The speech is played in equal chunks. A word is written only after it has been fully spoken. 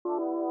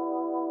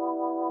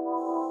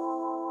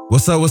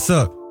What's up, what's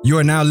up? You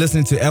are now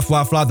listening to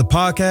FY Fly the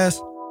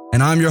podcast,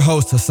 and I'm your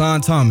host,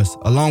 Hassan Thomas,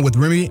 along with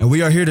Remy, and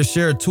we are here to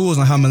share tools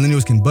on how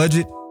millennials can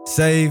budget,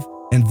 save,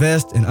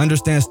 invest, and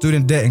understand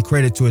student debt and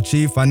credit to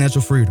achieve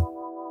financial freedom.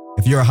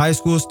 If you're a high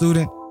school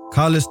student,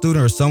 college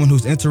student, or someone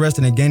who's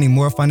interested in gaining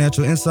more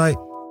financial insight,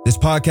 this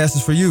podcast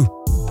is for you.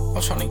 I'm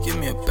tryna give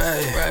me a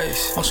bag.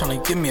 I'm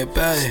tryna give me a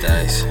bag.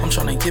 I'm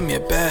tryna give me a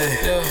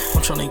bag.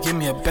 I'm tryna give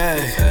me a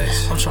bag.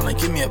 I'm tryna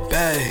give me a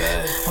bag.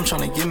 I'm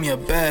tryna give me a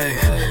bag.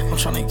 I'm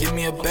tryna give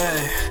me a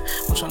bag.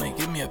 I'm tryna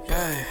give me a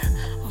bag.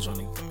 I'm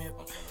tryna give me a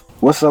bag.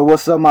 What's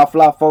up, my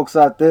fly folks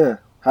out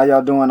there? How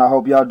y'all doing? I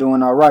hope y'all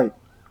doing all right.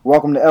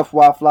 Welcome to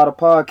FY Fly the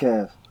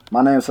podcast.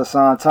 My name is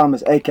Hassan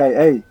Thomas,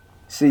 aka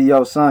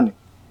CEO Sonny,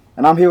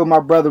 and I'm here with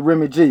my brother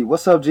Remy G.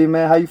 What's up, G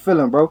man? How you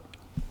feeling, bro?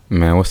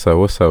 Man, what's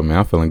up, man?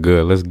 I'm feeling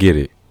good. Let's get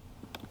it.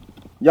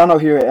 Y'all know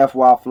here at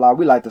FY Fly,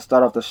 we like to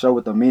start off the show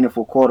with a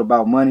meaningful quote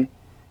about money.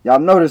 Y'all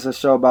know this is a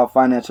show about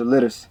financial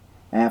literacy.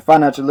 And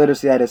financial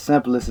literacy at its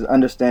simplest is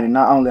understanding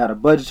not only how to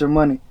budget your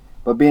money,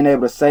 but being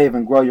able to save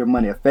and grow your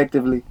money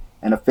effectively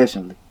and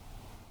efficiently.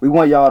 We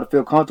want y'all to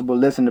feel comfortable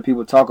listening to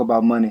people talk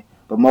about money,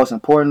 but most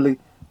importantly,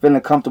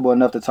 feeling comfortable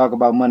enough to talk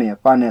about money and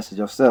finances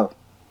yourself.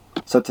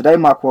 So today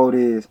my quote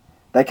is,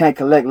 they can't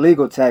collect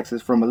legal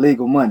taxes from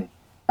illegal money.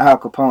 Al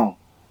Capone.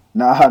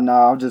 Nah,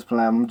 I'm just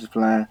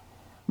playing.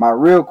 My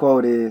real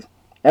quote is,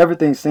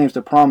 everything seems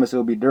to promise it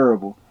will be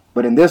durable,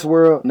 but in this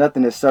world,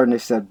 nothing is certain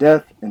except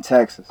death and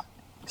taxes.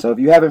 So if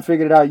you haven't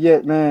figured it out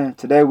yet, man,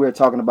 today we're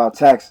talking about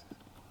taxes.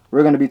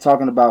 We're going to be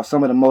talking about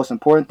some of the most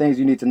important things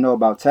you need to know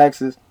about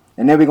taxes,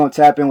 and then we're going to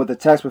tap in with the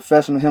tax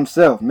professional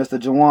himself, Mr.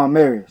 Juwan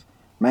Marius.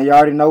 Man, you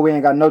already know we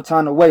ain't got no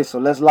time to waste, so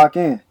let's lock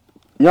in.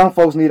 Young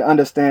folks need to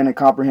understand and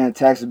comprehend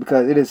taxes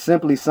because it is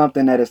simply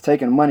something that is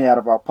taking money out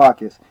of our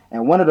pockets.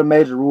 And one of the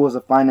major rules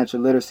of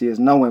financial literacy is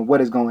knowing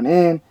what is going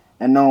in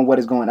and knowing what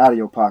is going out of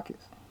your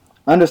pockets.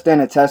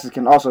 Understanding taxes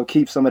can also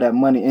keep some of that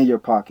money in your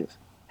pockets.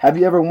 Have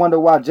you ever wondered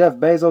why Jeff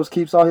Bezos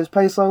keeps all his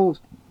pesos?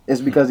 It's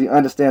because he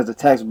understands the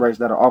tax breaks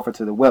that are offered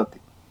to the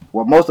wealthy.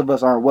 Well, most of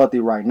us aren't wealthy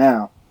right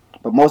now,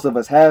 but most of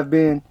us have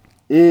been,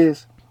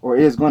 is, or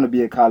is going to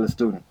be a college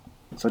student.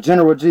 So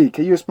General G,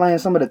 can you explain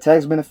some of the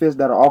tax benefits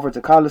that are offered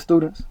to college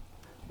students?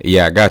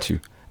 Yeah, I got you.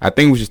 I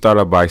think we should start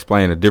off by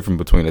explaining the difference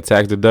between a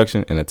tax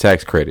deduction and a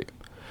tax credit.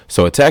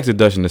 So a tax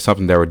deduction is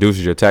something that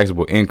reduces your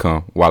taxable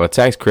income, while a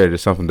tax credit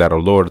is something that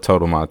will lower the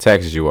total amount of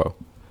taxes you owe.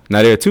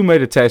 Now, there are two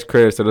major tax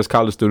credits that us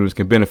college students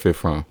can benefit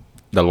from.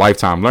 The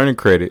Lifetime Learning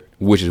Credit,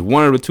 which is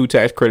one of the two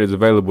tax credits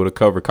available to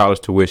cover college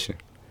tuition.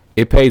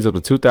 It pays up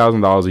to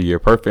 $2,000 a year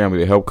per family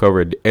to help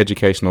cover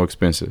educational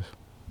expenses.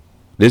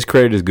 This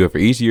credit is good for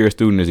each year a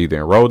student is either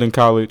enrolled in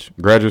college,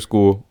 graduate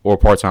school, or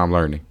part-time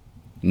learning.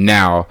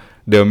 Now,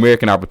 the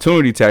American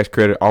Opportunity Tax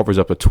Credit offers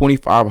up to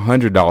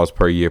 $2,500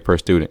 per year per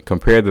student,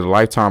 compared to the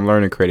Lifetime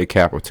Learning Credit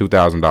cap of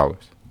 $2,000.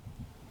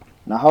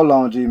 Now hold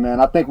on, G man.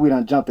 I think we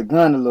done jumped the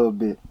gun a little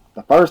bit.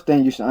 The first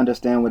thing you should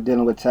understand when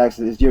dealing with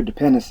taxes is your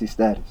dependency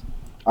status.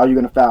 Are you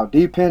going to file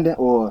dependent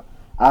or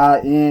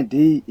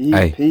INDEPENDENT?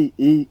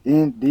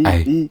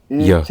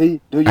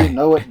 Do you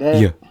know what that?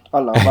 Yeah.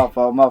 Hold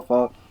on, my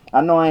fault. I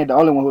know I ain't the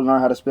only one who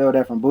learned how to spell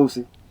that from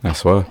Boosie.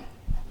 That's what.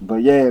 But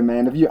yeah,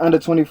 man, if you're under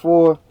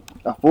 24,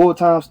 a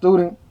full-time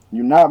student,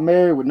 you're not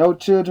married with no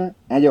children,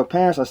 and your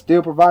parents are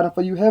still providing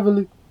for you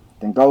heavily,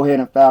 then go ahead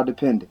and file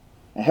dependent.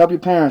 And help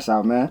your parents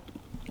out, man.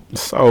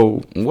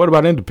 So, what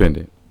about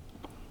independent?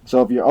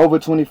 So if you're over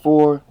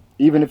 24,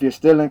 even if you're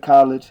still in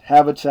college,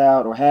 have a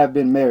child, or have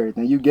been married,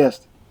 then you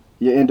guessed it,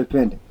 you're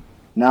independent.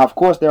 Now, of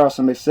course, there are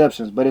some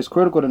exceptions, but it's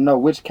critical to know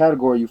which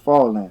category you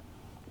fall in.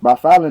 By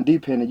filing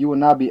dependent, you will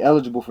not be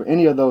eligible for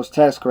any of those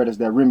tax credits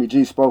that Remy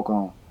G spoke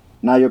on.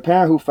 Now, your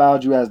parent who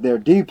filed you as their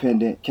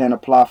dependent can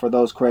apply for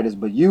those credits,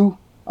 but you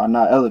are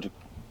not eligible.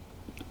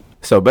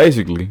 So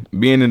basically,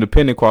 being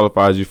independent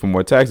qualifies you for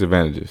more tax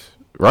advantages,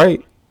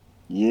 right?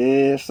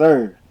 Yes,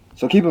 sir.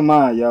 So keep in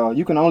mind, y'all,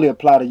 you can only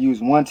apply to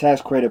use one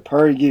tax credit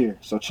per year,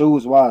 so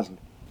choose wisely.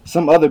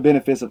 Some other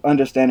benefits of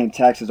understanding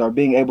taxes are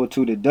being able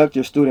to deduct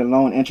your student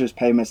loan interest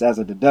payments as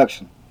a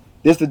deduction.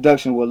 This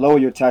deduction will lower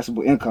your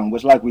taxable income,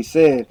 which, like we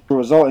said, will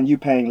result in you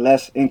paying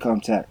less income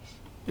tax.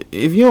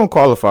 If you don't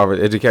qualify for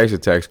education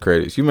tax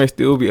credits, you may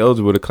still be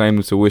eligible to claim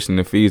the tuition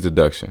and fees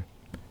deduction.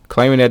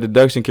 Claiming that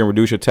deduction can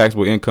reduce your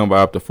taxable income by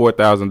up to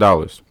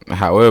 $4,000.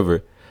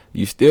 However,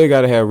 you still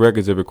got to have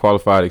records of your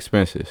qualified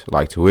expenses,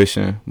 like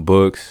tuition,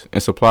 books,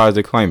 and supplies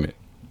to claim it.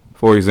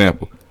 For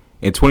example,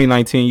 in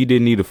 2019, you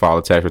didn't need to file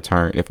a tax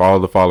return if all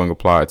of the following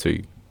applied to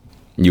you.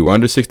 You were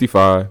under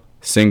 65,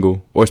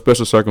 single, or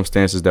special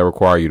circumstances that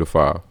require you to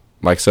file,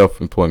 like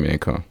self-employment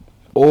income.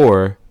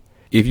 Or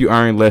if you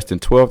earn less than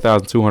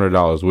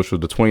 $12,200, which was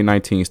the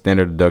 2019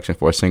 standard deduction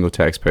for a single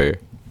taxpayer.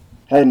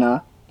 Hey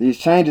now, these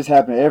changes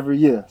happen every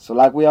year, so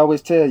like we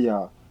always tell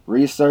y'all,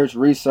 research.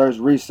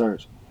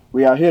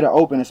 We are here to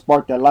open and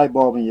spark that light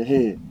bulb in your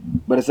head,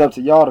 but it's up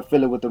to y'all to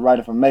fill it with the right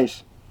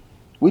information.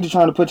 We just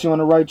trying to put you on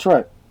the right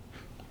track.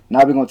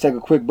 Now we're going to take a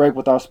quick break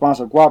with our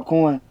sponsor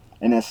Guapcoin,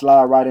 and then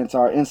slide right into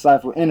our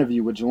insightful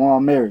interview with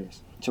Juwan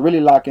Marius to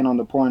really lock in on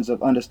the importance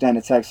of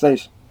understanding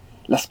taxation.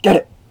 Let's get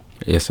it.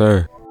 Yes,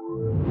 sir.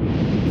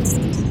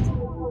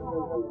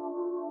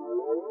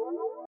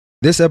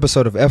 This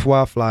episode of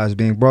FY Fly is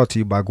being brought to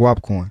you by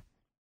Guapcoin.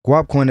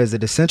 Guapcoin is a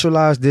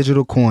decentralized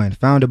digital coin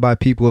founded by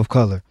people of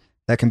color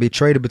that can be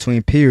traded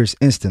between peers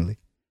instantly.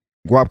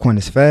 Guapcoin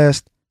is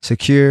fast,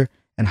 secure,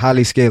 and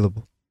highly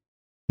scalable.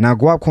 Now,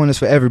 Guapcoin is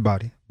for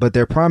everybody, but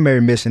their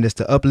primary mission is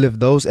to uplift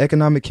those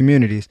economic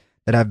communities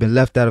that have been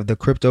left out of the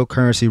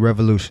cryptocurrency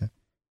revolution.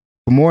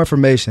 For more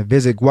information,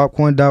 visit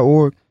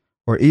guapcoin.org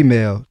or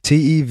email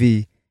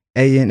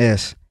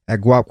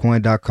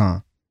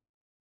tevans@guapcoin.com.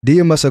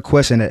 DM us a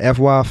question at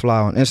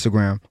FYFly on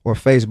Instagram or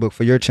Facebook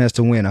for your chance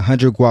to win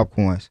 100 Guap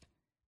coins.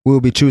 We will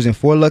be choosing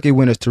 4 lucky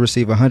winners to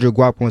receive 100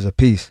 Guap coins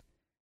apiece.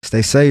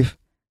 Stay safe,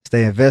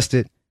 stay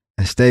invested,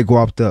 and stay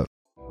guapped up.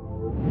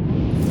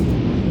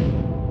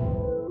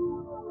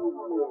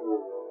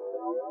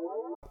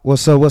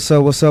 What's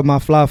up, my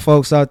fly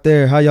folks out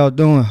there? How y'all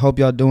doing? Hope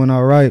y'all doing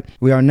all right.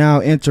 We are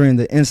now entering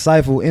the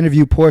insightful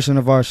interview portion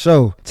of our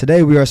show.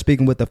 Today we are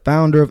speaking with the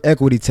founder of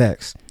Equity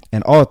Tax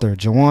and author,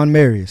 Jawan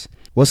Marius.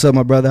 What's up,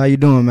 my brother? How you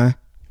doing, man?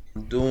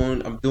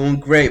 I'm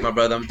doing great, my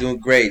brother. I'm doing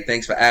great.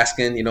 Thanks for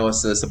asking. You know,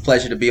 it's a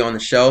pleasure to be on the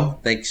show.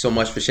 Thank you so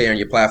much for sharing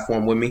your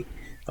platform with me.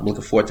 I'm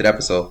looking forward to the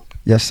episode.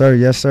 Yes, sir.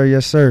 Yes, sir.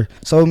 Yes, sir.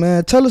 So,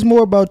 man, tell us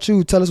more about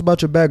you. Tell us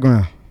about your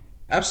background.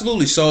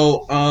 Absolutely.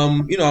 So,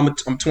 you know, I'm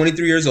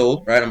 23 years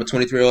old, right? I'm a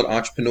 23-year-old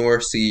entrepreneur,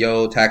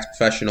 CEO, tax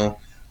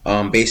professional,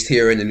 based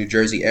here in the New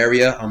Jersey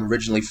area. I'm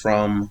originally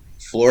from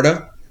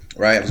Florida,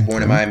 right? I was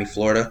born in Miami,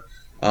 Florida.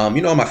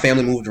 You know, my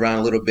family moved around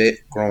a little bit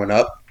growing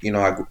up. You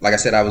know, like I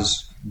said, I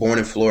was born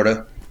in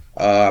Florida.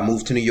 I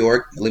moved to New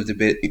York, lived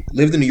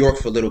in New York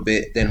for a little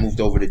bit, then moved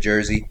over to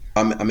Jersey.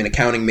 I'm an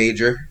accounting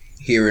major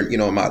here in, you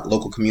know, my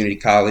local community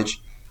college.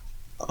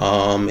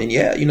 And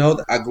yeah, you know,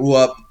 I grew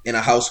up in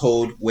a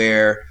household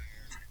where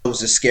it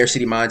was a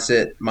scarcity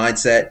mindset,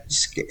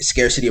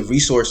 scarcity of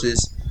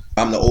resources.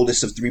 I'm the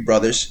oldest of 3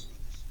 brothers.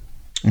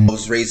 I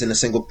was raised in a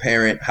single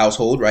parent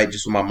household, right?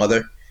 Just with my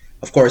mother.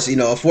 Of course, you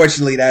know,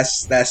 unfortunately,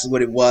 that's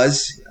what it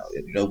was.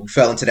 You know, we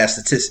fell into that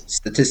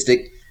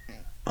statistic.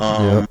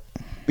 You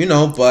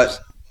know, but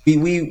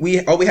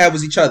we all we had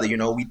was each other. You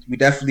know, we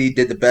definitely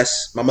did the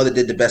best. My mother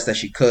did the best that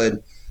she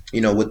could,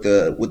 you know, with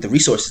the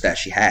resources that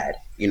she had.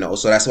 You know,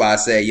 so that's why I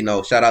say, you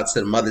know, shout out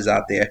to the mothers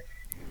out there.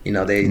 You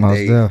know, they.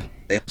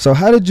 So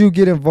how did you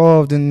get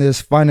involved in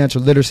this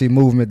financial literacy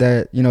movement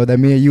that, you know, that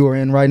me and you are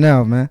in right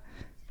now, man?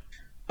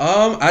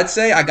 I'd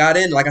say I got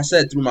in, like I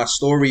said, through my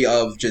story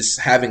of just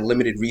having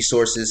limited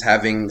resources,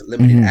 having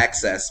limited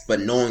access, but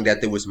knowing that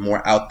there was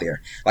more out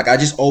there. Like, I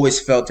just always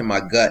felt in my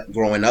gut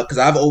growing up, because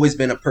I've always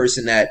been a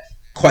person that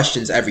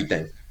questions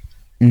everything.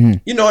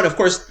 You know, and of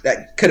course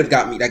that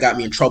got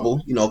me in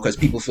trouble, you know, because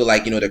people feel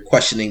like, you know, they're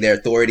questioning their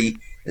authority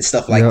and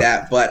stuff like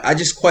that. But I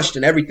just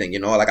question everything, you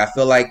know, like I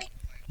feel like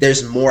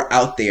there's more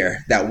out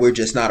there that we're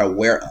just not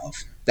aware of,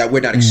 that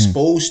we're not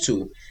exposed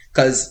to.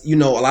 Because, you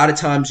know, a lot of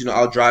times, you know,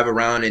 I'll drive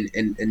around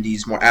in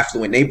these more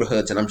affluent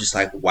neighborhoods and I'm just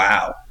like,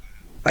 wow.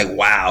 Like,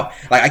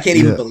 I can't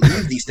even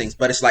believe these things.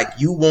 But it's like,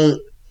 you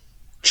won't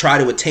try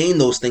to attain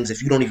those things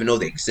if you don't even know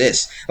they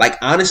exist. Like,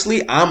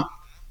 honestly, I'm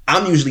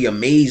usually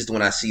amazed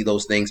when I see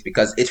those things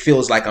because it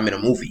feels like I'm in a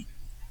movie.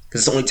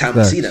 Because it's the only time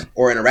I see them,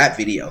 or in a rap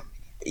video,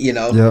 you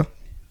know? Yeah.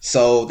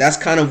 So that's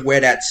kind of where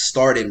that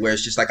started, where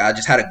it's just like I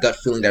just had a gut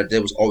feeling that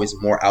there was always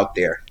more out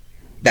there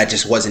that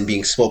just wasn't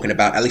being spoken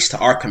about, at least to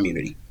our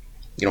community.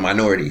 You know,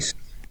 minorities.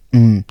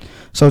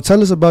 So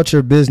tell us about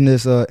your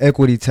business,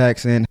 Equity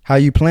Tax, and how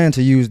you plan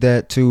to use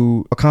that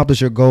to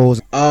accomplish your goals.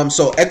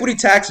 So Equity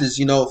Taxes,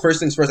 you know, first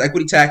things first,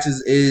 Equity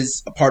Taxes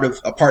is a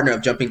partner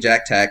of Jumping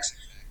Jack Tax.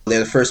 They're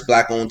the first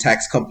Black-owned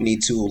tax company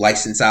to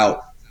license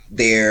out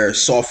their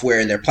software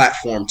and their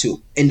platform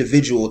to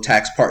individual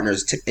tax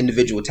partners, to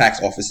individual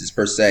tax offices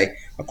per se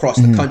across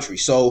the country.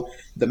 So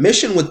the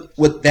mission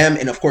with them,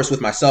 and of course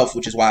with myself,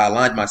 which is why I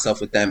aligned myself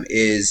with them,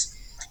 is,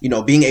 you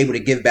know, being able to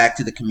give back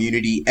to the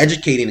community,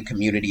 educating the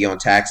community on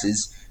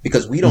taxes,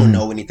 because we don't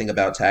know anything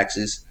about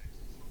taxes.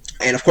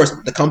 And of course,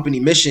 the company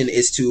mission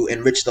is to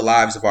enrich the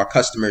lives of our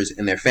customers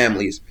and their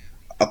families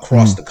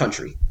across the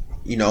country.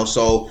 You know,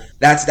 so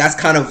that's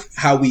kind of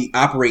how we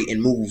operate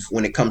and move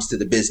when it comes to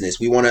the business.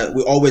 We're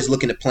always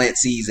looking to plant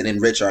seeds and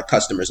enrich our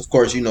customers. Of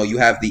course, you know, you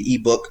have the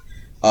ebook,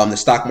 the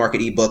stock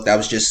market ebook. That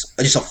was just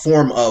a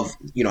form of,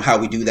 you know, how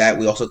we do that.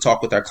 We also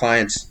talk with our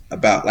clients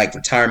about like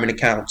retirement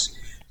accounts.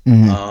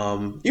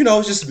 You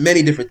know, just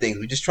many different things.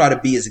 We just try to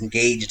be as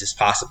engaged as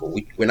possible.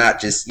 We're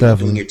not just, you know,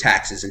 doing your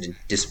taxes and just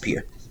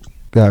disappear.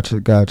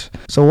 Gotcha.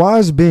 So why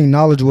is being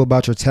knowledgeable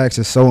about your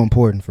taxes so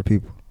important for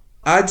people?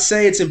 I'd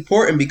say it's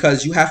important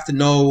because you have to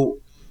know,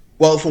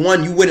 well, for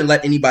one, you wouldn't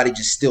let anybody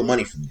just steal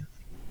money from you.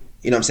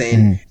 You know what I'm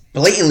saying?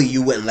 Blatantly,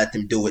 you wouldn't let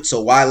them do it. So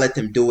why let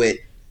them do it,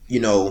 you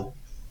know,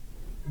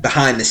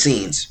 behind the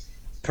scenes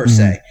per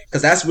se?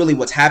 Because that's really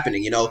what's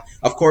happening. You know,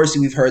 of course,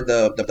 we've heard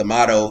the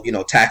motto, you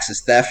know, tax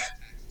is theft.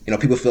 You know,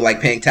 people feel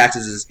like paying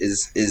taxes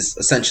is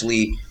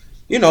essentially,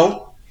 you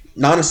know,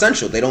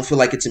 non-essential. They don't feel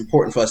like it's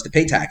important for us to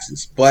pay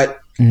taxes.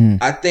 But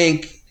I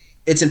think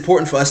it's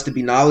important for us to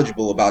be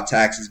knowledgeable about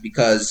taxes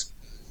because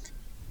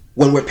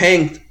when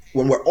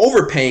we're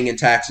overpaying in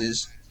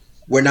taxes,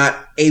 we're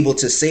not able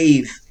to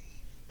save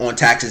on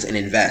taxes and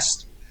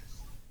invest.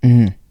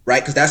 Mm-hmm.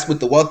 Right? Because that's what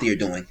the wealthy are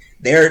doing.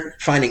 They're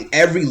finding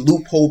every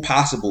loophole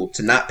possible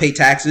to not pay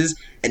taxes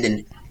and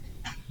then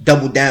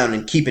double down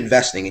and keep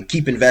investing and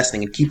keep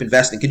investing and keep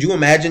investing. Could you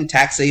imagine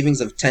tax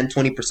savings of 10,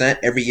 20%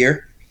 every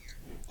year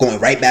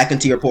going right back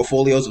into your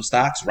portfolios of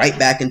stocks, right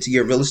back into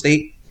your real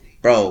estate?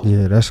 Bro.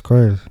 Yeah, that's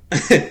crazy.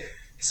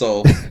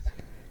 So,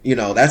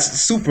 that's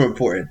super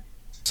important.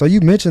 So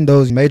you mentioned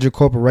those major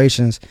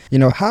corporations.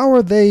 How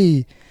are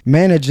they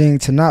managing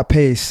to not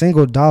pay a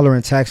single dollar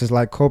in taxes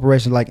like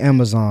corporations like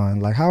Amazon?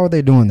 Like, how are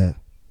they doing that?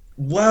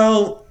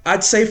 Well,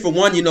 I'd say for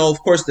one, of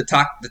course, the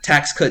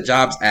Tax Cut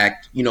Jobs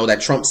Act,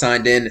 that Trump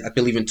signed in, I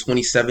believe in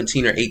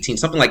 2017 or 18,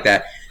 something like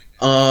that.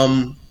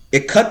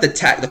 It cut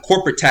the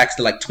corporate tax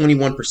to like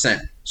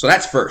 21%. So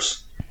that's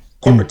first.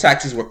 Corporate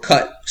taxes were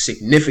cut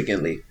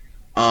significantly.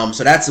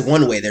 So that's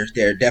one way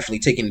they're definitely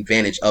taking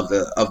advantage of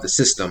the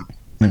system.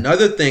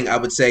 Another thing I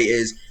would say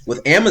is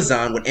with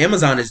Amazon, what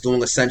Amazon is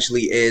doing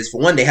essentially is,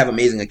 for one, they have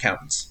amazing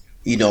accountants.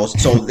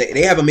 So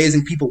they have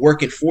amazing people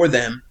working for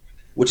them,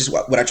 which is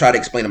what I try to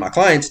explain to my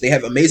clients. They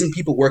have amazing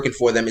people working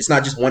for them. It's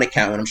not just one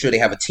accountant. I'm sure they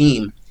have a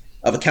team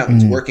of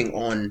accountants working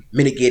on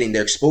mitigating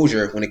their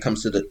exposure when it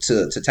comes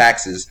to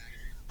taxes.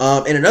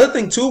 And another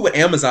thing too with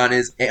Amazon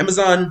is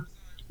Amazon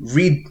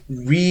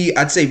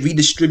I'd say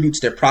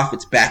redistributes their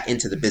profits back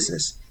into the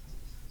business.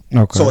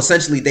 Okay. So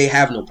essentially they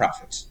have no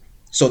profits.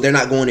 So they're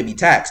not going to be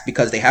taxed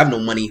because they have no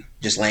money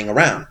just laying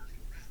around.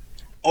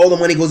 All the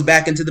money goes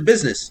back into the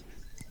business.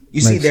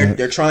 You see,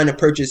 they're trying to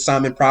purchase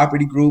Simon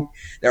Property Group.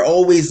 They're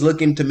always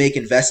looking to make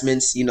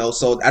investments,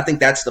 so I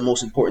think that's the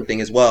most important thing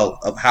as well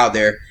of how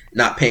they're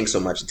not paying so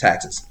much in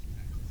taxes.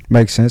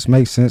 Makes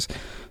sense.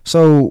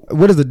 So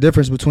what is the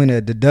difference between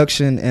a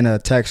deduction and a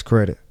tax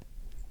credit?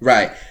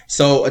 Right.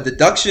 So a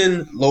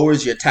deduction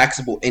lowers your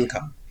taxable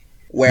income,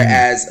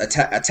 whereas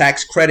a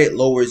tax credit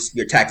lowers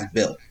your tax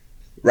bill.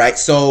 Right.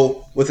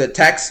 So with a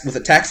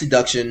tax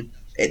deduction,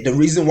 the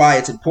reason why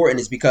it's important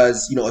is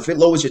because, if it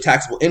lowers your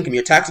taxable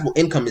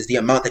income is the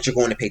amount that you're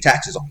going to pay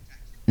taxes on.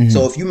 Mm-hmm.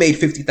 So if you made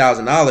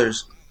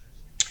 $50,000,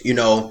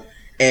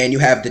 and you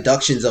have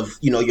deductions of,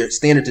 your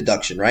standard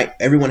deduction, right?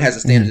 Everyone has a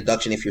standard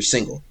deduction if you're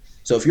single.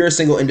 So if you're a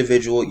single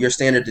individual, your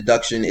standard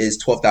deduction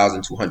is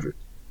 $12,200,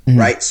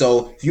 right?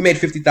 So if you made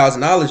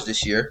 $50,000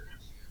 this year,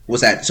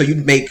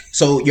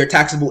 so your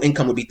taxable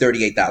income would be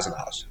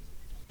 $38,000.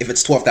 If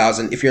it's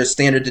 $12,000, if your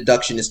standard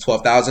deduction is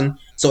 $12,000,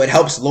 so it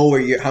helps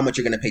lower how much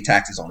you're going to pay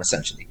taxes on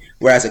essentially.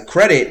 Whereas a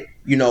credit,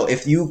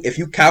 if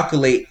you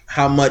calculate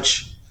how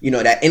much,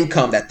 that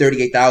income, that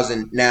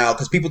 $38,000 now,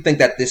 because people think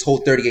that this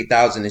whole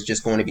 $38,000 is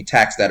just going to be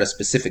taxed at a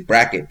specific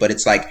bracket, but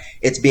it's like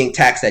it's being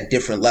taxed at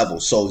different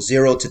levels. So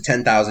 0 to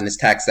 10,000 is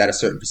taxed at a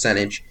certain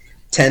percentage.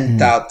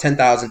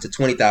 10,000 to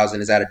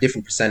 20,000 is at a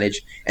different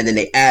percentage, and then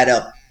they add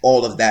up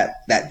all of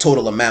that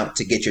total amount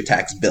to get your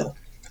tax bill.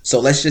 So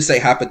let's just say,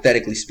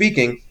 hypothetically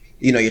speaking,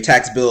 your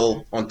tax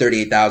bill on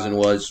 $38,000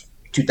 was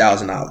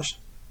 $2,000.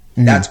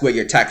 That's where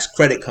your tax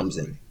credit comes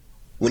in.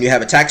 When you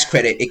have a tax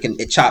credit,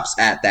 it chops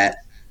at that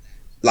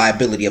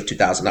liability of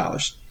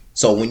 $2,000.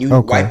 So when you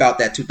wipe out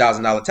that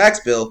 $2,000 tax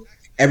bill,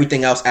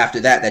 everything else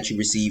after that you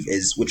receive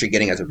is what you're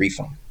getting as a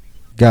refund.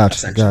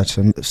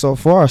 Gotcha. So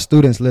for our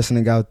students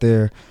listening out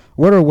there,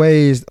 what are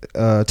ways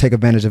to take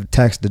advantage of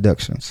tax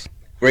deductions?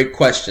 Great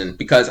question,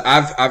 because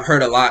I've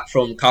heard a lot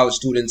from college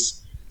students.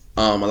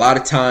 A lot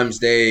of times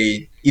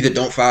they either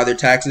don't file their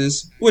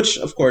taxes, which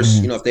of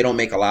course, if they don't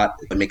make a lot,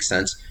 it makes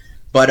sense.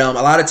 But a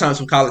lot of times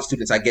from college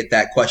students, I get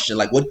that question,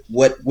 like,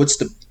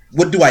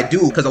 what do I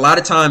do? Because a lot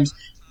of times,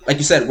 like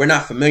you said, we're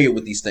not familiar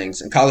with these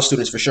things, and college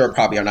students for sure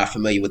probably are not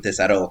familiar with this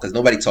at all because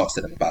nobody talks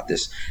to them about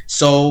this.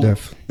 So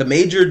the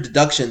major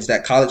deductions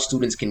that college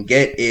students can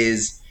get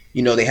is,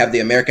 they have the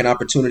American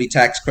Opportunity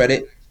Tax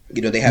Credit.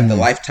 They have the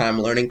Lifetime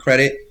Learning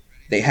Credit.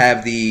 They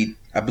have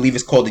I believe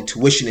it's called the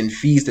Tuition and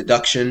Fees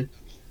Deduction.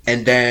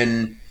 And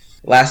then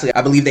lastly,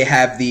 I believe they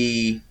have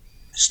the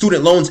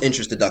Student Loans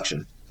Interest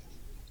Deduction.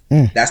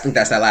 I think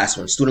that's that last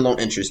one. Student loan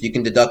interest. You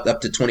can deduct up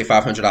to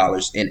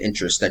 $2,500 in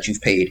interest that you've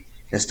paid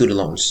in student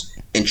loans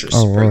interest.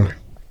 Wow.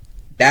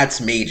 That's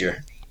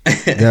major.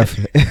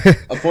 Definitely.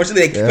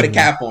 Unfortunately, they put a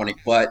cap on it,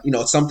 but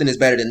something is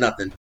better than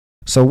nothing.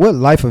 So what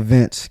life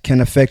events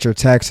can affect your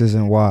taxes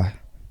and why?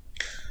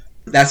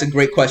 That's a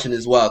great question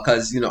as well,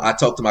 because I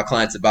talk to my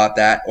clients about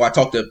that, or I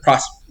talk to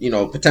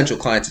potential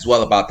clients as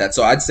well about that.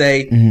 So I'd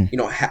say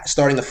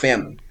starting a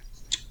family,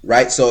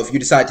 right? So if you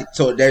decide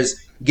so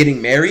there's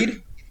getting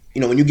married.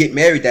 When you get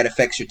married, that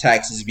affects your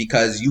taxes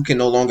because you can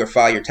no longer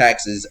file your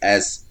taxes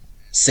as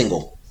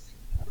single.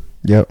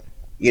 Yep.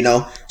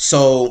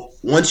 So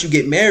once you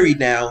get married,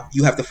 now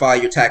you have to file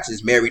your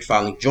taxes married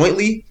filing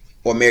jointly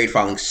or married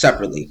filing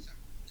separately.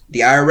 The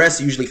IRS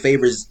usually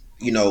favors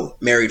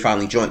married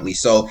filing jointly.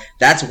 So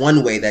that's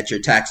one way that your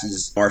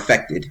taxes are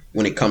affected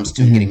when it comes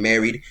to getting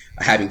married.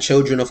 Having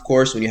children, of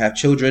course, when you have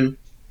children,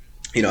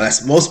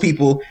 that's most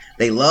people,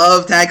 they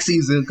love tax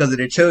season because of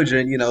their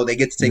children. They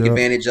get to take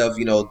advantage of,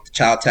 the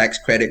child tax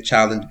credit,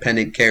 child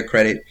independent care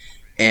credit.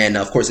 and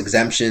of course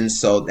exemptions.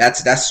 So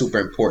that's super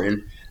important.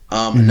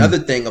 Another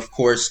thing, of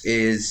course,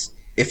 is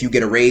if you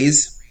get a raise,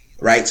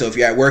 right? So if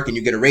you're at work and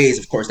you get a raise,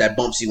 of course, that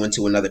bumps you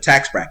into another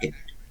tax bracket.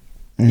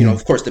 You know,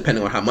 of course,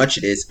 depending on how much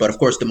it is. But of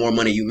course, the more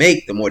money you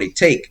make, the more they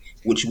take,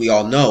 which we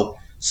all know.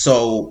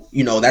 So,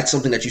 you know, that's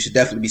something that you should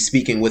definitely be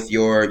speaking with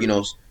your, you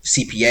know,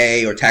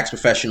 CPA or tax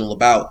professional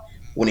about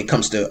when it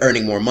comes to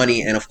earning more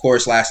money. And of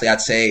course, lastly, I'd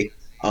say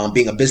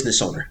being a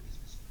business owner.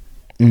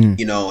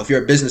 You know, if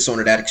you're a business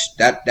owner,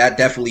 that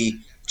definitely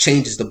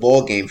changes the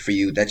ball game for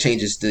you. That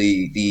changes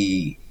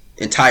the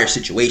entire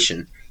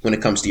situation when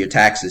it comes to your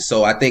taxes.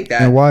 So I think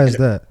that. And why is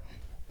that?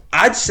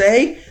 I'd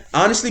say,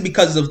 honestly,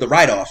 because of the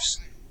write-offs.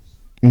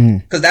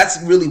 Because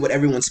that's really what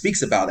everyone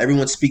speaks about.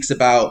 Everyone speaks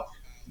about,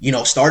 you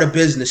know, start a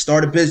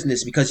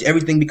business because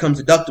everything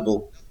becomes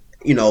deductible.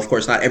 You know, of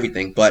course, not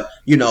everything, but,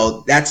 you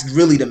know, that's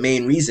really the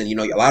main reason. You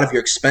know, a lot of your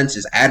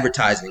expenses,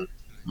 advertising,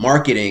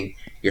 marketing,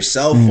 your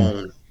cell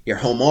phone, your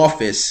home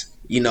office,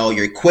 you know,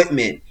 your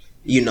equipment,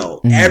 you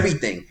know,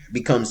 everything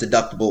becomes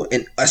deductible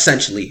and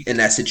essentially in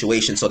that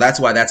situation. So that's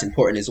why that's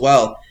important as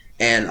well.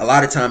 And a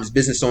lot of times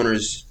business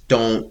owners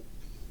don't,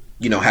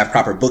 you know, have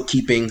proper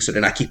bookkeeping, so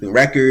they're not keeping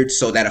records.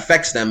 So that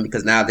affects them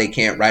because now they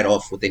can't write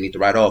off what they need to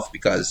write off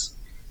because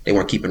they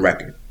weren't keeping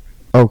record.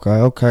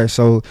 Okay.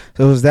 So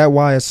is that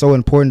why it's so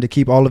important to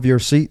keep all of your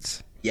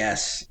receipts?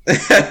 Yes.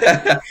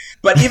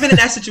 But even in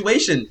that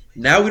situation,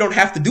 now we don't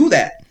have to do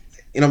that.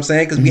 You know what I'm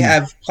saying? Because we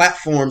have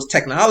platforms,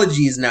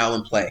 technology is now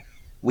in play.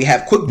 We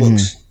have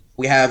QuickBooks.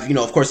 We have, you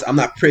know, of course, I'm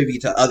not privy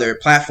to other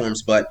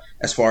platforms, but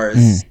as far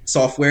as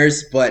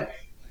softwares, but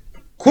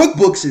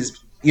QuickBooks is,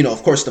 you know,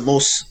 of course, the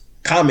most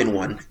common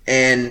one,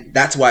 and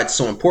that's why it's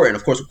so important.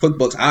 Of course, with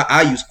QuickBooks,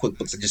 I use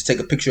QuickBooks. I just take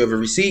a picture of a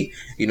receipt.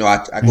 You know,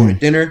 I go to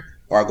dinner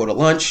or I go to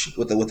lunch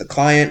with a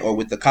client or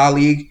with the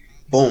colleague.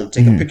 Boom,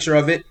 take a picture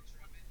of it.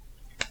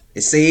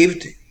 It's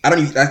saved. I don't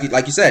even,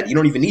 like you said, you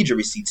don't even need your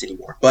receipts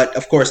anymore. But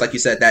of course, like you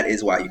said, that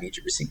is why you need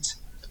your receipts.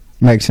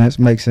 Makes sense.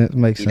 Need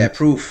that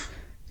proof.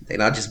 They're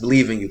not just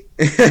believing you.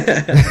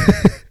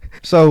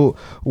 So,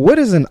 what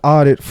is an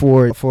audit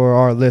for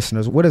our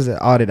listeners? What does an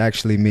audit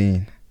actually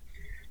mean?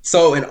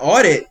 So an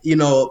audit, you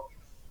know,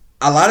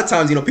 a lot of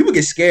times, you know, people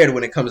get scared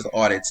when it comes to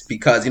audits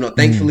because, you know,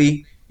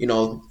 thankfully, you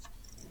know,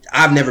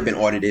 I've never been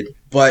audited.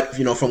 But,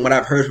 you know, from what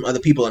I've heard from other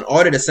people, an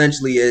audit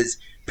essentially is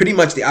pretty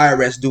much the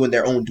IRS doing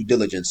their own due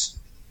diligence,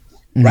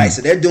 right?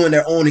 So they're doing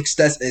their own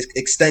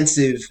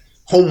extensive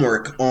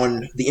homework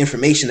on the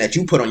information that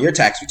you put on your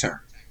tax return.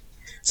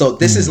 So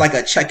this is like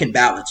a check and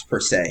balance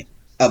per se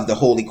of the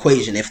whole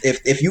equation.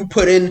 If you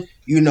put in,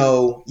 you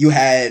know, you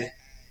had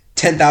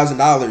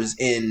 $10,000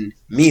 in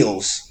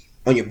meals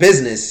on your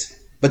business,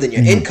 but then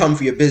your income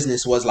for your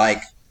business was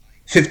like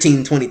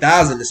 15,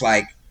 20,000. It's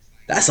like,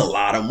 that's a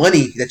lot of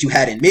money that you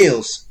had in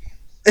meals.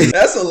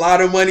 That's a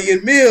lot of money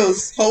in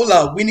meals. Hold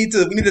up. We need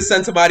to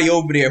send somebody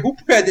over there. Who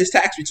prepared this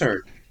tax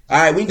return? All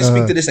right. We need to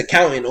speak to this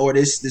accountant or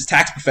this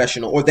tax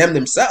professional or them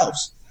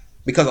themselves,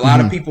 because a lot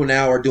of people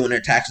now are doing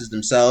their taxes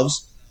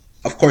themselves.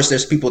 Of course,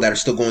 there's people that are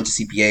still going to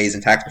CPAs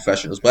and tax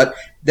professionals, but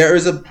there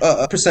is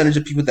a percentage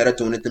of people that are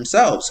doing it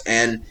themselves.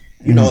 And,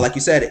 you know, like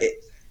you said,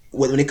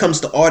 when it comes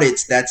to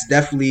audits, that's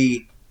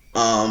definitely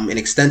an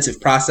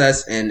extensive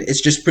process. And it's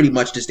just pretty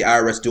much just the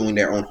IRS doing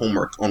their own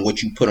homework on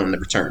what you put on the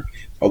return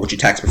or what your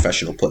tax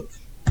professional put.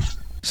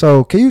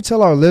 So can you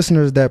tell our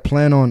listeners that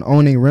plan on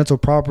owning rental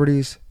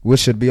properties, which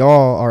should be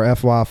all our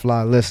FY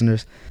Fly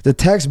listeners, the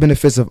tax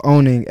benefits of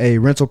owning a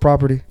rental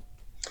property?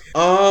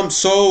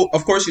 So,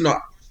 of course, you know,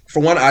 for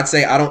one, I'd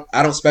say I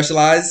don't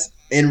specialize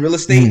in real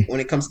estate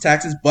when it comes to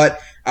taxes, but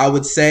I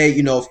would say,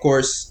 you know, of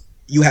course,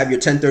 you have your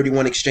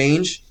 1031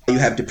 exchange, you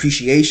have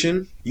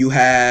depreciation, you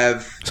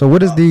have... So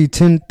what is the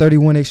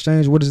 1031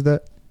 exchange? What is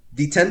that?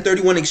 The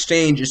 1031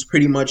 exchange is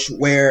pretty much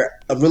where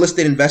a real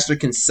estate investor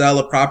can sell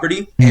a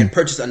property and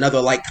purchase another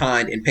like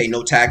kind and pay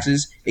no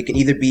taxes. It can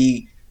either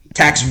be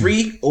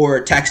tax-free or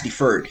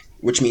tax-deferred,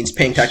 which means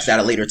paying taxes at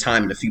a later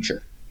time in the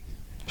future.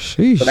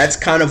 Sheesh. So that's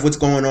kind of what's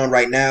going on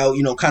right now,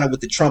 you know, kind of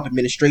with the Trump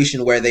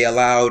administration, where they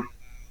allowed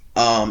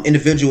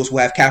individuals who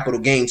have capital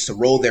gains to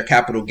roll their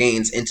capital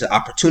gains into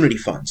opportunity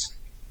funds.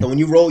 So when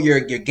you roll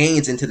your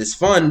gains into this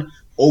fund,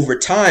 over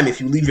time,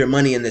 if you leave your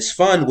money in this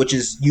fund, which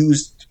is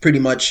used to pretty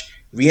much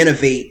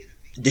renovate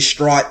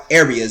distraught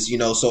areas, you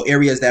know, so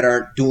areas that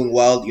aren't doing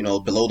well, you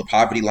know, below the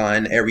poverty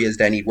line, areas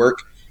that need work,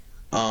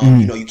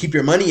 you know, you keep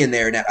your money in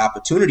there in that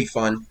opportunity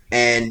fund,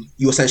 and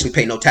you essentially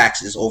pay no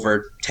taxes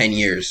over 10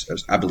 years,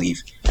 I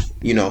believe,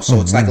 you know,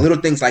 so it's like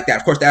little things like that.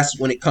 Of course, that's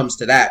when it comes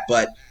to that.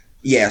 But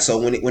yeah, so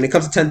when it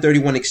comes to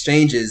 1031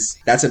 exchanges,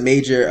 that's a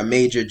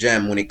major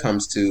gem when it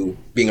comes to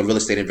being a real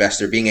estate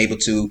investor, being able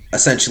to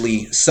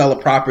essentially sell a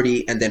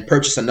property and then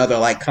purchase another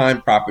like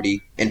kind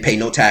property and pay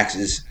no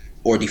taxes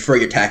or defer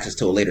your taxes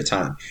to a later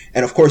time.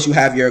 And of course, you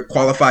have your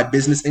qualified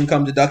business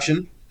income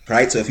deduction,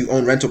 right? So if you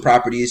own rental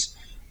properties,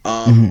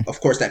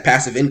 of course, that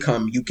passive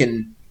income, you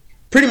can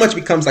pretty much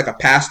becomes like a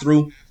pass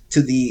through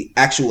to the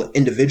actual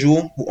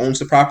individual who owns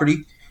the property.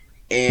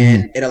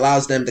 And it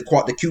allows them, the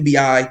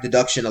QBI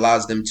deduction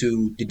allows them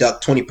to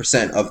deduct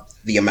 20% of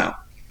the amount.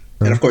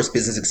 And of course,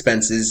 business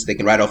expenses, they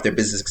can write off their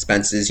business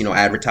expenses,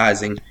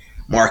 advertising,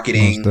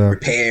 marketing,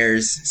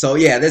 repairs. So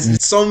yeah,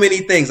 there's so many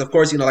things. Of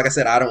course, like I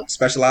said, I don't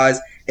specialize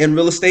in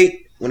real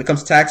estate when it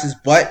comes to taxes,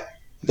 but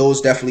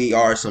those definitely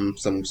are some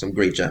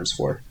great gems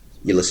for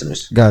your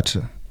listeners.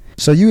 Gotcha.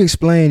 So you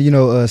explained,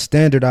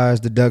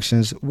 standardized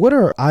deductions. What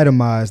are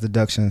itemized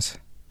deductions?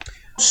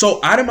 So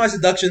itemized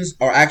deductions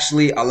are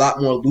actually a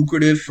lot more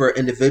lucrative for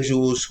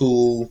individuals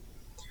who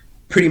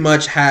pretty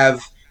much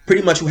have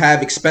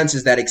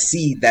expenses that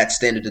exceed that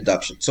standard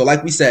deduction. So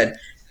like we said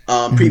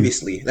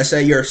previously, let's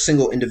say you're a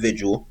single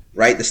individual,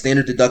 right? The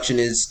standard deduction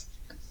is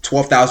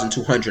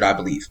 $12,200, I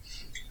believe.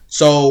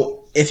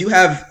 So if you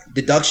have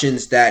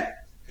deductions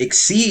that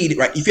exceed,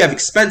 right? If you have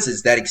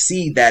expenses that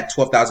exceed that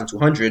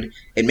 $12,200,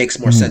 it makes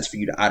more sense for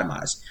you to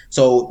itemize.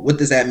 So what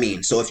does that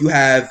mean? So if you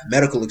have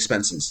medical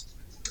expenses,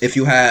 if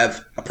you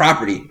have a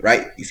property,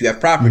 right? If you have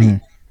property,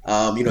 you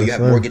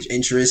have mortgage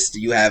interest,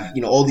 you have,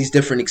 all these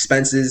different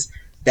expenses,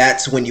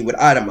 that's when you would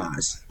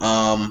itemize.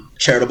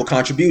 Charitable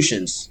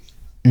contributions,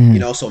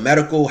 so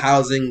medical,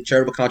 housing,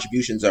 charitable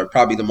contributions are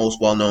probably the most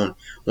well-known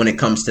when it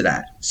comes to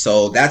that.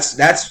 So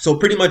so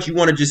pretty much you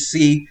want to just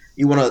see,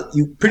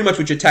 pretty much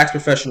what your tax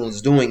professional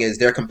is doing is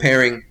they're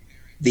comparing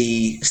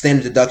the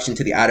standard deduction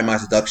to the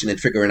itemized deduction and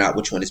figuring out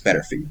which one is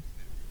better for you.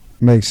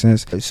 Makes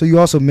sense. So you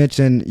also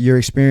mentioned your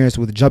experience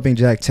with Jumping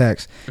Jack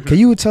Tax. Can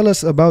you tell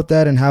us about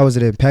that and how has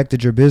it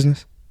impacted your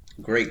business?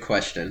 Great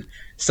question.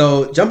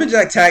 So Jumping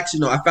Jack Tax,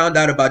 I found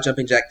out about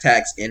Jumping Jack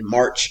Tax in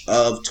March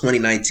of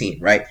 2019,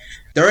 right?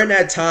 During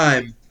that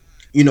time,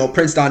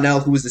 Prince Donnell,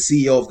 who was the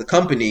CEO of the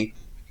company,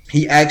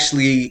 he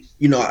actually,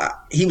 he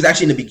was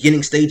actually in the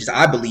beginning stages,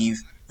 I believe,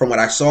 from what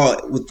I saw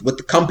with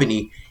the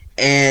company.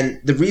 And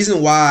the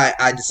reason why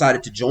I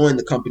decided to join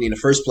the company in the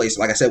first place,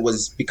 like I said,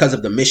 was because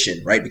of the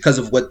mission, right? Because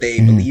of what they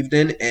believed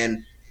in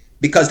and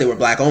because they were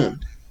Black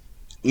owned.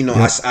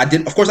 I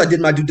did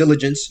my due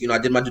diligence. I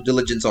did my due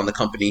diligence on the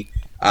company.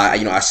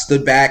 I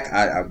stood back,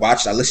 I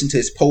watched, I listened to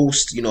his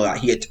post.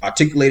 He had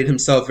articulated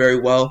himself very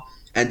well.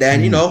 And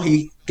then,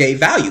 he gave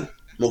value,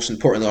 most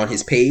importantly, on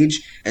his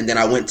page. And then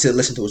I went to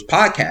listen to his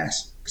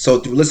podcast. So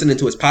through listening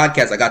to his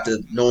podcast, I got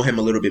to know him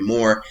a little bit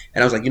more.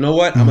 And I was like, you know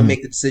what? I'm going to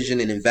make the decision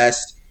and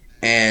invest.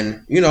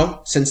 And,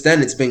 since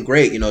then, it's been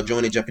great,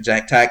 joining Jumping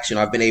Jack Tax.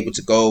 I've been able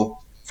to go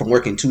from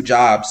working 2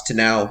 jobs to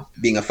now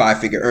being a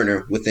 5-figure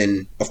earner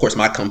within, of course,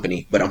 my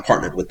company, but I'm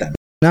partnered with them.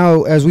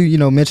 Now, as we,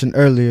 mentioned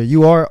earlier,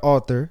 you are an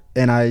author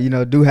and I,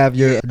 do have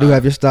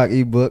your stock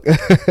ebook.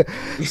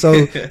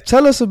 So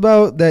tell us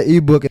about that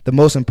ebook, the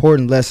most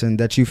important lesson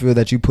that you feel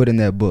that you put in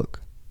that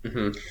book.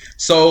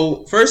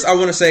 So first I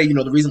want to say,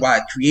 the reason why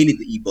I created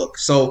the ebook.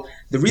 So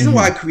the reason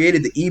why I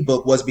created the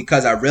ebook was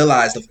because I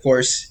realized, of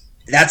course,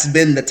 that's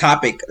been the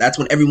topic. That's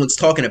what everyone's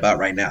talking about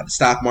right now. The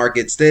stock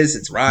market's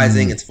it's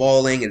rising, it's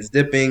falling, it's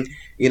dipping,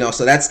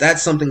 so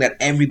that's something that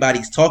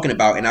everybody's talking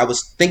about. And I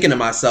was thinking to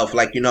myself,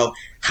 like,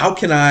 how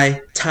can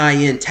I tie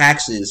in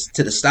taxes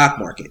to the stock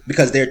market?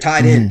 Because they're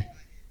tied in,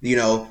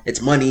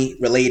 it's money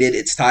related,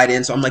 it's tied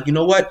in. So I'm like,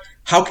 what?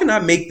 How can I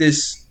make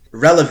this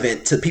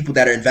relevant to people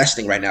that are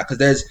investing right now? Because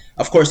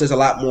there's a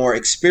lot more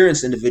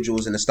experienced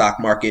individuals in the stock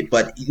market,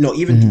 but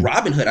even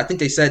Robinhood, I think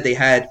they said they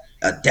had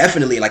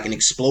definitely like an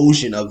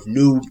explosion of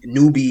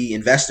newbie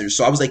investors.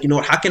 So I was like,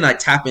 how can I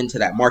tap into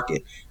that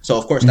market? So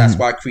of course that's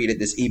why I created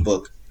this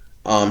ebook,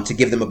 to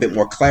give them a bit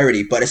more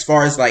clarity. But as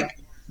far as like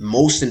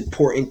most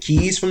important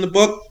keys from the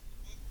book,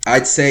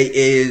 I'd say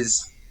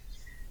is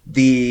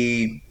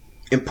the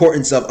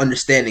importance of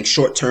understanding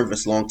short-term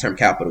versus long-term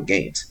capital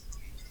gains.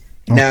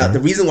 Now, the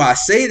reason why I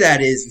say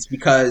that is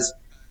because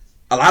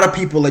a lot of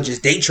people are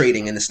just day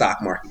trading in the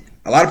stock market.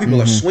 A lot of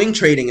people are swing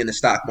trading in the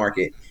stock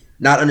market,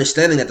 not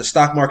understanding that the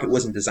stock market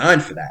wasn't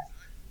designed for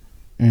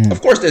that.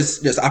 Of course,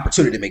 there's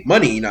opportunity to make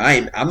money.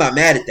 I'm not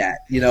mad at that.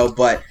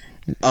 But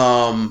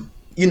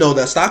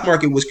the stock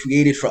market was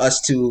created for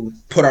us to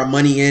put our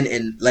money in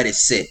and let it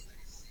sit.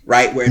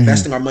 Right, we're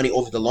investing our money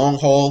over the long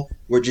haul.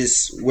 We're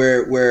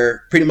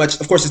pretty much,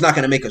 of course, it's not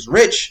going to make us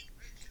rich,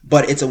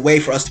 but it's a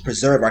way for us to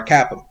preserve our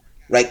capital.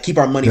 Right, keep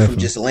our money from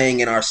just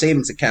laying in our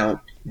savings account,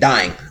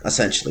 dying,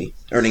 essentially,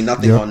 earning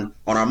nothing on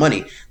our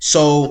money.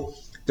 So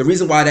the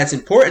reason why that's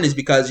important is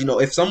because,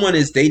 if someone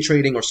is day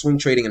trading or swing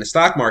trading in the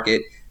stock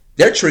market,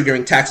 they're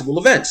triggering taxable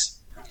events.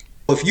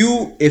 If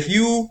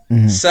you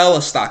sell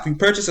a stock, if you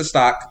purchase a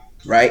stock,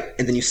 right,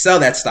 and then you sell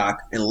that stock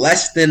in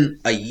less than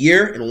a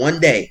year and 1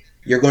 day,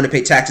 you're going to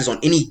pay taxes on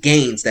any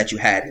gains that you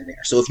had in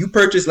there. So if you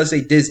purchase, let's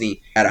say,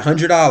 Disney at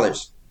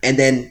 $100, and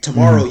then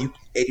tomorrow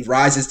it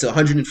rises to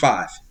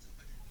 $105.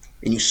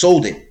 And you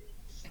sold it,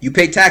 you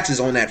pay taxes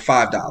on that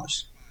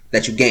 $5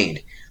 that you gained.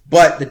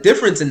 But the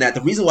difference in that,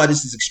 the reason why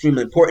this is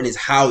extremely important is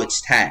how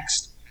it's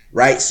taxed,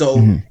 right?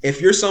 So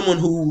if you're someone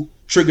who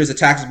triggers a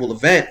taxable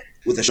event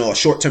with a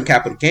short-term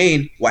capital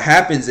gain, what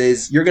happens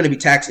is you're going to be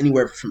taxed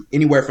anywhere from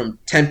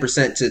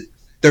 10% to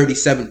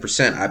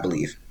 37%, I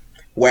believe.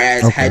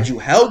 Whereas had you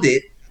held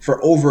it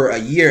for over a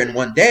year and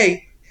 1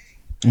 day,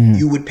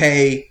 you would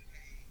pay,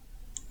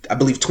 I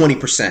believe,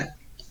 20%.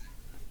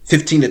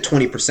 15 to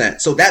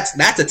 20%. So that's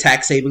a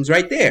tax savings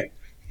right there.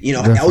 You know,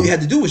 Definitely. all you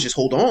had to do was just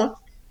hold on.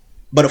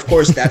 But of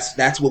course,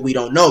 that's what we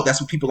don't know.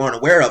 That's what people aren't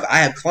aware of. I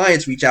have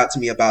clients reach out to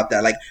me about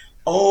that, like,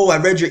 "Oh, I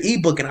read your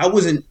ebook and I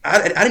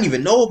didn't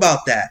even know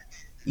about that.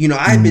 You know,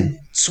 I had been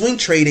swing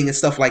trading and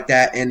stuff like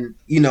that, and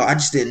you know, I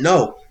just didn't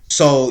know."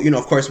 So, you know,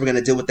 of course, we're going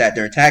to deal with that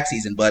during tax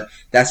season, but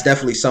that's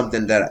definitely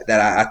something that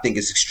I think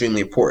is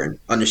extremely important.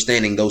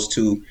 Understanding those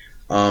two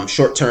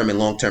short-term and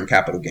long-term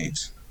capital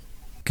gains.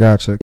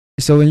 Gotcha.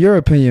 So in your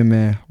opinion,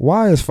 man,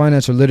 why is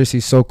financial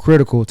literacy so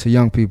critical to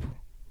young people?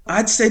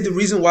 I'd say the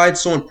reason why it's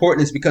so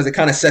important is because it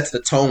kind of sets the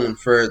tone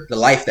for the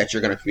life that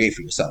you're going to create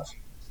for yourself.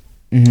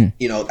 Mm-hmm.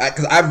 You know,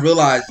 because I've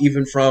realized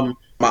even from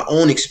my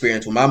own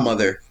experience with my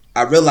mother,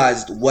 I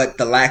realized what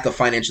the lack of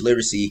financial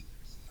literacy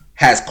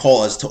has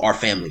caused to our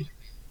family.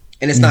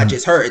 And it's not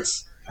just her,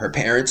 it's her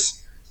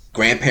parents,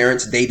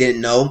 grandparents, they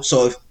didn't know.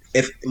 So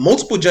if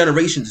multiple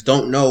generations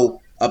don't know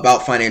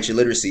about financial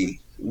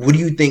literacy, what do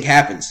you think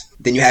happens?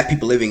 Then you have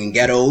people living in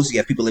ghettos, you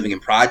have people living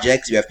in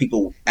projects, you have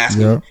people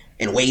asking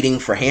and waiting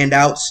for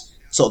handouts.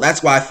 So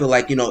that's why I feel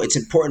like, you know, it's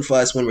important for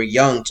us when we're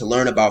young to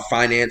learn about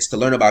finance, to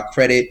learn about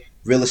credit,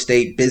 real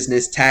estate,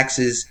 business,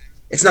 taxes.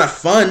 It's not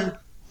fun,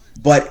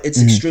 but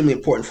it's extremely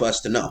important for us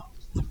to know.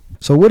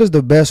 So what is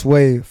the best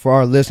way for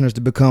our listeners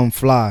to become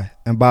fly?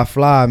 And by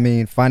fly, I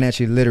mean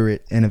financially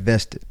literate and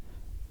invested.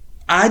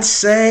 I'd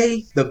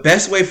say the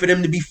best way for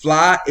them to be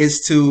fly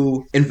is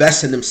to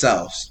invest in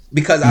themselves,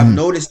 because I've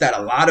noticed that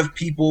a lot of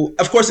people,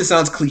 of course it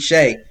sounds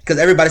cliche because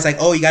everybody's like,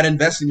 oh, you got to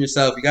invest in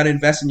yourself. You got to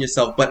invest in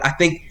yourself. But I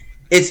think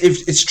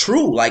it's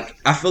true. Like,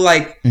 I feel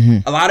like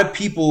a lot of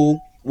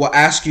people will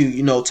ask you,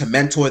 you know, to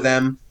mentor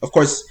them. Of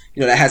course,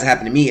 you know, that hasn't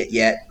happened to me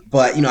yet.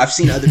 But, you know, I've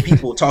seen other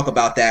people talk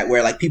about that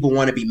where like people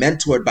want to be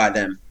mentored by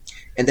them.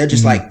 And they're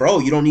just like, bro,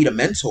 you don't need a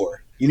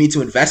mentor. You need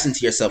to invest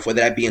into yourself,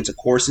 whether that be into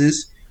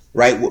courses,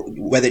 right?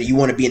 Whether you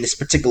want to be in this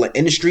particular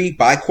industry,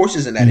 buy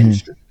courses in that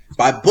industry,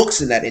 buy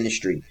books in that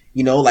industry.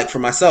 You know, like for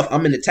myself,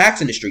 I'm in the tax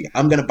industry.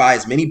 I'm going to buy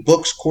as many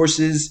books,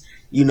 courses,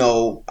 you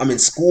know, I'm in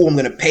school. I'm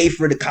going to pay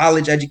for the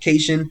college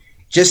education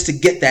just to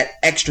get that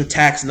extra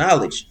tax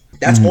knowledge.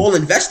 That's all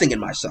investing in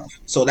myself.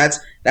 So that's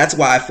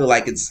why I feel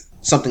like it's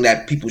something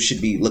that people should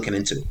be looking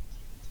into.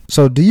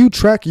 So do you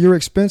track your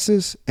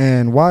expenses,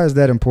 and why is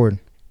that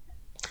important?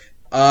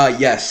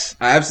 Yes,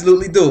 I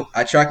absolutely do.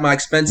 I track my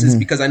expenses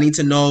because I need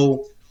to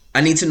know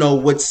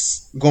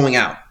what's going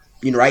out,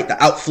 you know, right?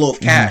 The outflow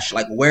of cash,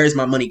 like where is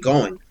my money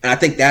going? And I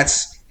think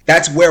that's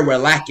where we're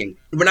lacking.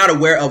 We're not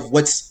aware of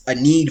what's a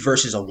need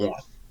versus a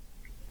want.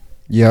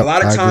 Yeah. A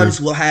lot of times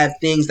we'll have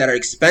things that are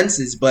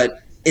expenses, but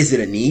is it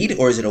a need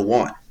or is it a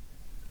want?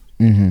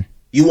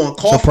 You want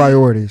coffee. So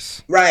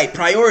priorities. Right,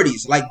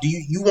 priorities. Like, do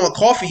you want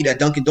coffee at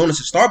Dunkin' Donuts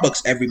or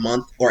Starbucks every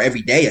month or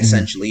every day,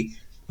 essentially?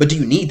 But do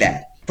you need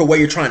that for where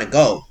you're trying to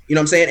go? You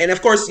know what I'm saying? And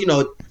of course, you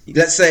know,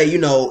 let's say, you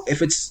know,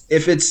 if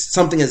it's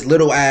something as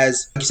little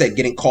as, like you said,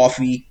 getting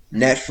coffee,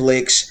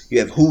 Netflix, you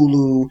have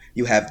Hulu,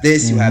 you have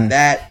this, you have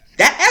that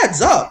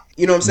adds up.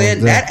 You know what I'm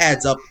saying? That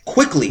adds up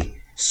quickly.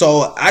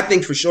 So I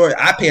think for sure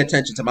I pay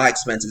attention to my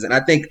expenses, and I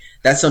think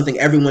that's something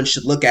everyone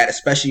should look at,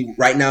 especially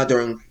right now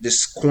during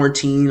this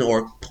quarantine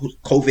or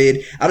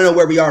COVID. I don't know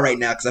where we are right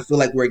now because I feel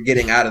like we're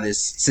getting out of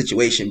this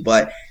situation.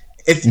 But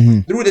if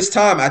through this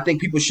time, I think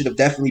people should have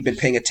definitely been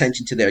paying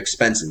attention to their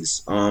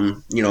expenses,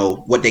 you know,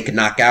 what they could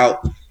knock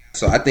out.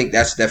 So I think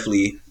that's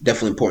definitely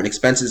important.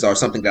 Expenses are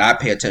something that I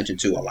pay attention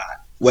to a lot,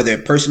 whether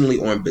personally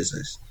or in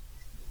business.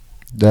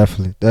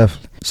 Definitely.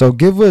 So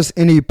give us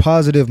any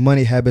positive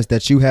money habits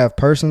that you have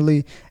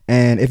personally,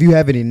 and if you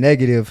have any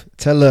negative,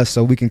 tell us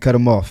so we can cut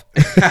them off.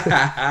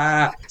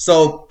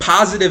 So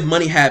positive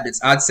money habits,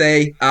 I'd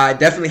say I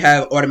definitely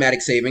have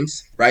automatic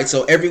savings, right?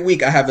 So every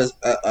week I have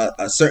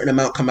a certain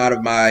amount come out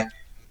of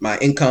my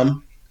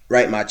income,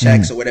 right? My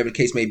checks or whatever the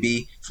case may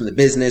be from the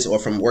business or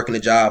from working a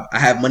job. I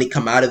have money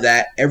come out of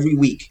that every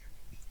week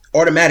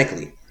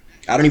automatically.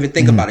 I don't even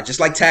think about it. Just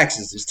like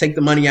taxes, just take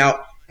the money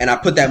out and I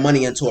put that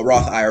money into a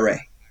Roth IRA.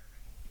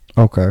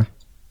 Okay.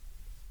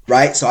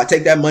 Right? So I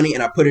take that money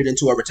and I put it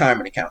into a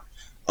retirement account.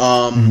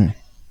 And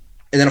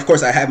then of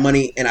course I have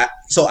money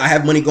I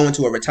have money going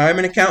to a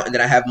retirement account, and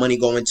then I have money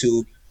going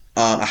to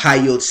a high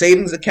yield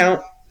savings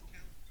account,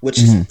 which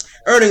is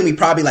earning me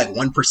probably like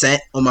 1%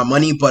 on my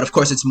money, but of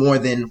course it's more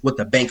than what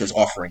the bank is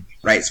offering,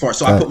 right?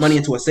 So I put money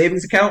into a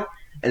savings account,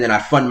 and then I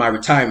fund my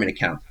retirement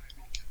account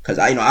because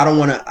I don't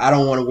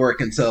want to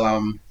work until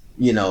I'm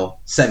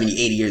 70,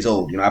 80 years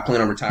old. I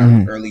plan on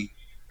retiring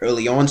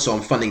early on, so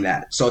I'm funding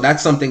that. So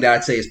that's something that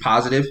I'd say is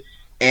positive.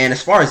 And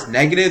as far as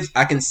negatives,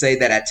 I can say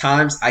that at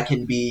times I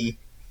can be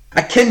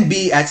at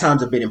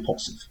times a bit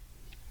impulsive.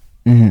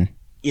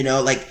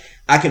 Like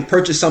I can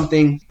purchase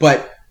something,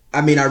 but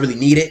I may not really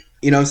need it.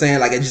 You know what I'm saying?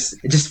 Like it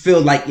just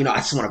feels like, I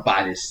just want to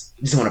buy this.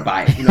 I just want to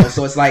buy it.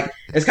 So it's like,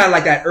 it's kind of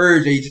like that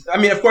urge.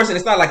 Of course, and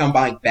it's not like I'm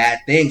buying bad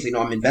things.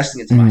 I'm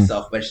investing into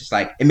myself, but it's just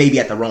like, it may be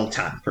at the wrong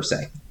time per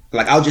se.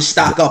 Like I'll just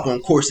stock up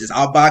on courses.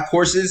 I'll buy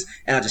courses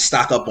and I'll just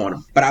stock up on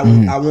them. But I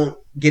won't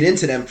get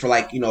into them for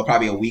like,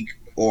 probably a week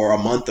or a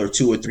month or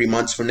 2 or 3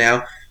 months from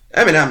now.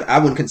 I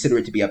wouldn't consider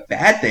it to be a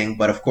bad thing,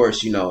 but of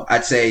course,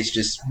 I'd say it's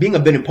just being a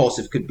bit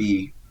impulsive could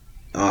be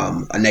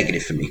a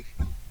negative for me.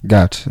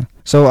 Gotcha.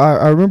 So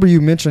I remember you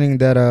mentioning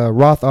that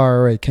Roth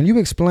IRA. Can you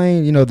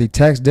explain, the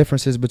tax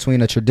differences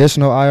between a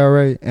traditional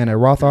IRA and a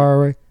Roth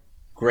IRA?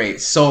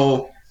 Great.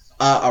 So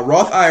a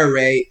Roth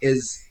IRA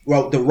is,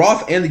 well, the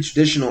Roth and the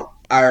traditional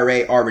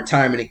IRA are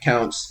retirement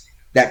accounts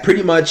that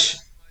pretty much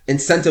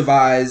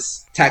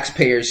incentivize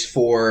taxpayers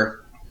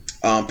for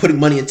putting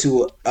money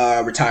into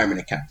a retirement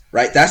account,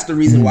 right? That's the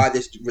reason why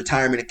this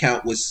retirement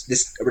account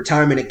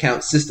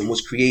system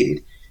was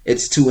created.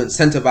 It's to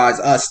incentivize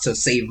us to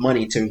save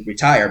money to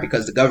retire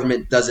because the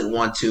government doesn't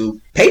want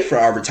to pay for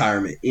our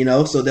retirement,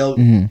 so they'll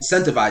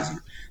incentivize you.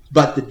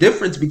 But the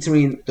difference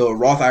between the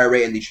Roth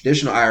IRA and the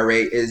traditional IRA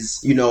is,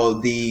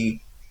 the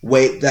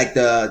way, like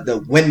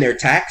the when they're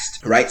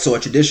taxed, right? So a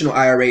traditional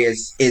IRA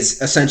is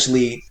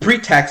essentially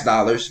pre-tax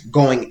dollars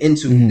going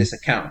into this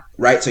account,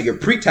 right? So your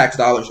pre-tax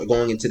dollars are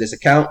going into this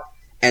account.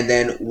 And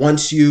then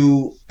once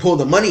you pull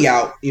the money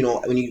out,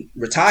 when you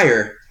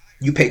retire,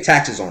 you pay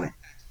taxes on it.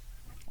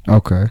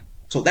 Okay.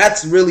 So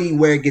that's really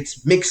where it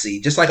gets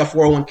mixy, just like a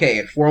 401k.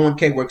 A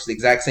 401k works the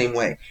exact same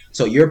way.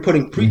 So you're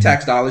putting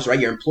pre-tax dollars, right?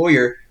 Your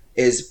employer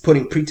is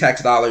putting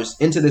pre-tax dollars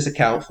into this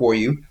account for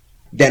you.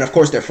 Then, of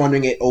course, they're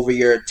funding it over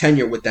your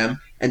tenure with them.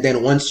 And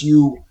then once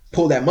you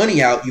pull that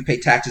money out, you pay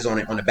taxes on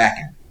it on the back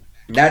end.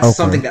 And that's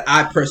something that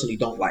I personally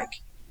don't like.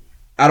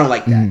 I don't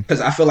like that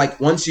because I feel like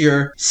once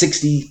you're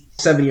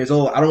 67 years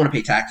old, I don't want to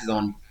pay taxes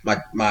on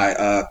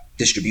my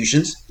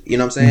distributions. You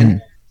know what I'm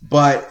saying?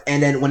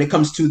 And then when it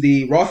comes to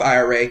the Roth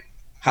IRA,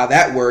 how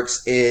that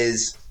works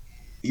is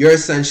you're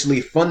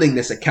essentially funding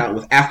this account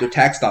with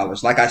after-tax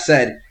dollars. Like I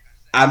said,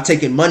 I'm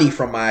taking money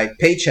from my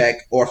paycheck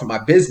or from my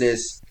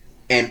business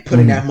and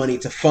putting that money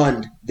to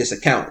fund this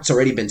account. It's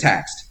already been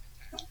taxed.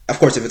 Of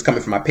course, if it's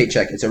coming from my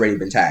paycheck, it's already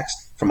been taxed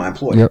from my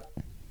employer. Yep.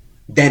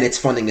 Then it's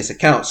funding this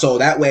account. So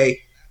that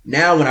way,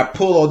 now when I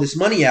pull all this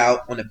money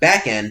out on the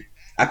back end,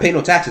 I pay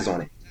no taxes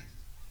on it.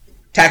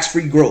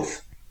 Tax-free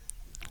growth.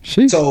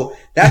 Sheesh. So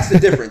that's the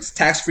difference: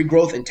 tax-free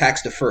growth and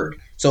tax deferred.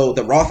 So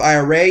the Roth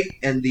IRA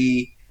and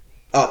the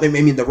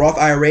Roth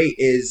IRA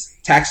has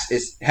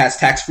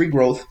tax-free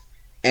growth,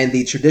 and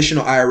the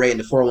traditional IRA and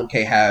the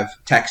 401k have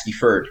tax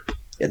deferred.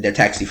 They're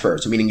tax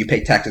deferred, so meaning you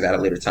pay taxes at a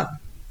later time.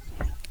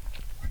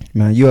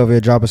 Man, you over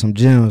here dropping some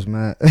gems,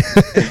 man.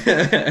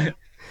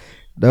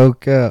 No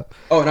cap.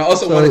 Oh, and I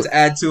also wanted to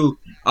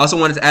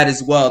add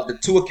as well, the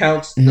two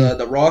accounts,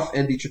 the Roth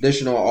and the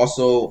traditional, are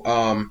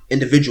also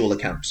individual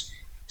accounts.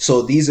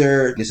 So this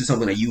is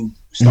something that you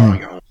start on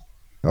your own.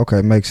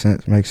 Okay, makes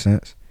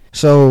sense.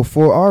 So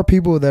for our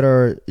people that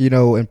are,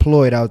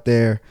 employed out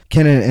there,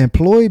 can an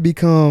employee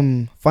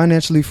become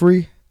financially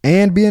free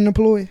and be an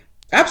employee?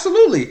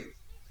 Absolutely.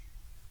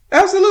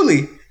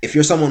 If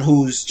you're someone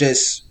who's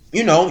just,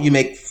 you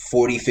make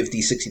 $40,000,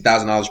 $50,000,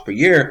 $60,000 per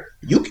year,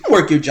 you can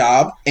work your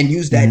job and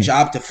use that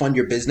job to fund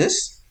your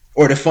business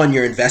or to fund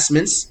your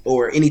investments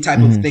or any type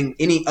of thing,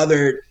 any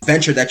other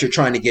venture that you're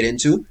trying to get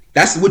into.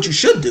 That's what you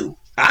should do.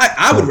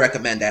 I would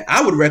recommend that.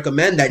 I would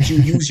recommend that you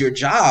use your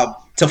job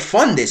to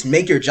fund this,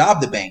 make your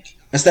job the bank.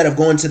 Instead of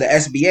going to the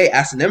SBA,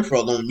 asking them for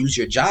a loan, use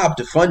your job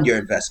to fund your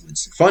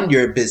investments, fund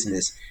your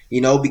business,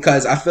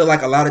 because I feel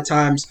like a lot of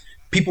times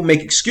people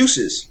make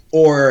excuses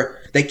or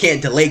they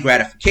can't delay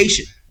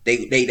gratification. They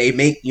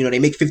make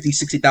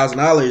 $50,000,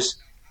 $60,000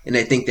 and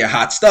they think they're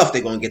hot stuff.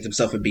 They're going to get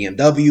themselves a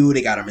BMW.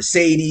 They got a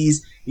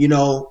Mercedes,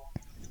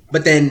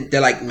 but then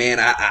they're like, man,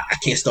 I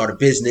can't start a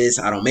business.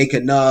 I don't make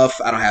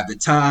enough. I don't have the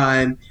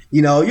time.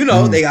 They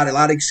got a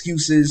lot of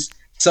excuses.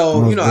 So,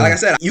 like I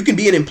said, you can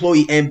be an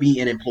employee and be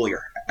an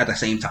employer at the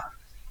same time.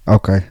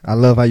 Okay. I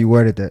love how you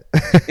worded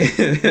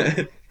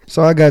that.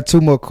 So I got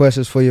two more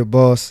questions for you,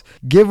 boss.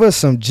 Give us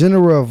some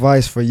general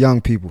advice for young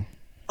people.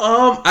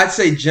 I'd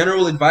say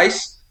general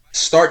advice,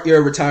 start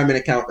your retirement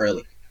account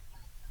early.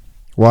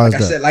 Why is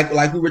that? I said,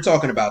 like we were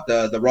talking about,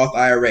 the Roth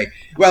IRA.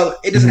 Well,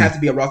 it doesn't have to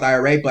be a Roth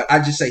IRA, but I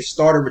just say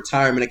start a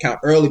retirement account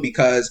early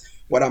because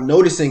what I'm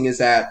noticing is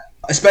that,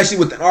 especially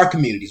within our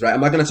communities, right?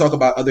 I'm not going to talk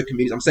about other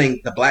communities. I'm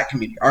saying the Black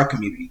community, our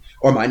community,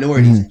 or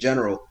minorities in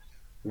general.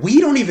 We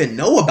don't even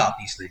know about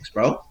these things,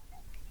 bro.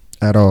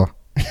 At all.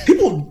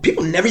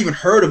 People never even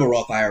heard of a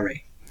Roth IRA.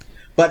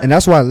 And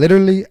that's why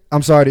literally,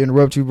 I'm sorry to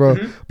interrupt you, bro,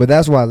 but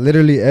that's why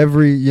literally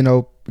every,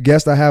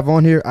 guest I have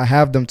on here, I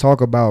have them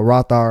talk about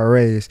Roth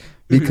IRAs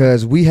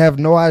because we have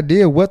no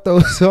idea what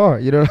those are.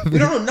 You know what I mean? We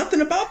don't know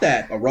nothing about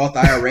that. A Roth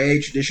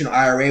IRA, traditional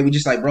IRA. We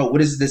just like, bro,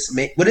 what is this?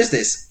 What is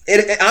this?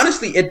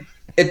 Honestly,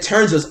 it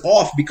turns us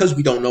off because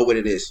we don't know what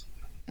it is.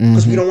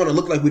 Because we don't want to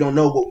look like we don't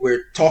know what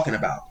we're talking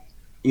about.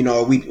 We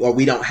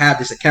don't have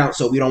this account,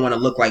 so we don't want to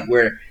look like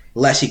we're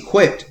less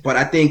equipped. But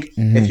I think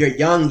if you're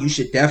young, you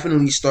should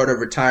definitely start a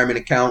retirement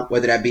account,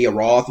 whether that be a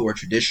Roth or a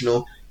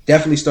traditional.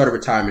 Definitely start a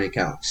retirement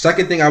account.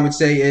 Second thing I would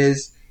say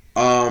is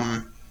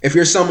if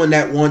you're someone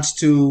that wants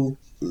to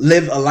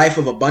live a life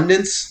of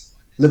abundance,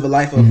 live a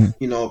life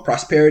of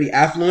prosperity,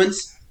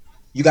 affluence,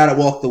 you got to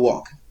walk the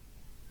walk,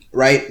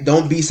 right?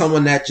 Don't be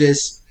someone that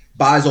just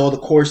buys all the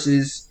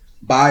courses,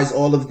 buys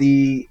all of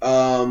the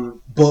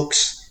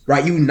books,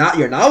 right?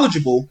 You're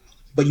knowledgeable,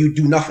 but you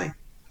do nothing.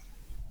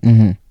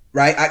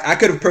 right? I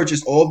could have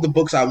purchased all of the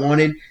books I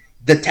wanted.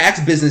 The tax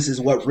business is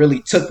what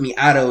really took me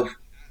out of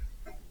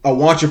a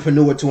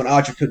entrepreneur to an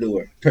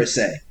entrepreneur per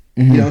se.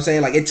 You know what I'm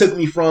saying? Like it took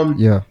me from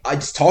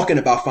just talking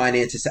about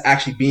finances to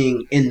actually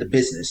being in the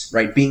business,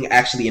 right? Being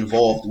actually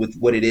involved with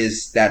what it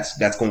is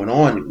that's going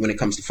on when it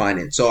comes to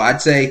finance. So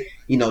I'd say,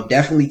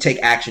 definitely take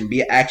action,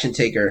 be an action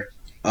taker,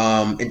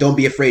 and don't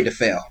be afraid to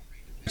fail.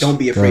 Don't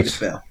be afraid to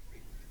fail.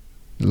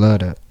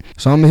 Love that.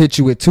 So I'm gonna hit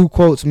you with 2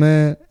 quotes,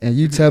 man, and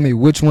you tell me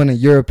which one in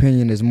your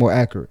opinion is more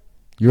accurate.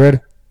 You ready?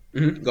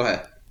 Go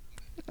ahead.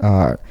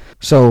 All right.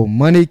 So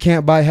money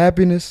can't buy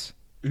happiness.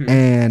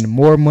 And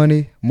more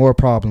money, more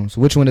problems.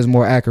 Which one is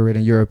more accurate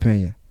in your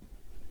opinion?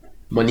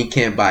 Money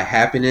can't buy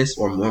happiness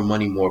or more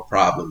money, more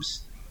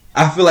problems?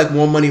 I feel like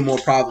more money, more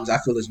problems, I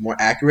feel is more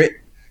accurate.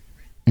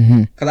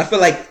 Because I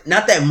feel like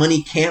not that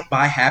money can't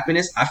buy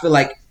happiness. I feel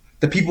like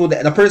the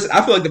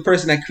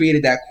person that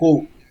created that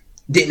quote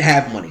didn't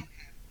have money.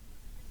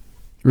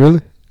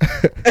 Really?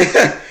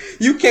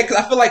 You can't, because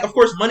I feel like, of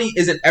course, money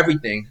isn't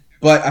everything.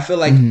 But I feel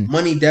like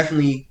money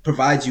definitely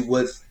provides you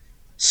with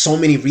so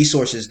many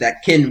resources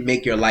that can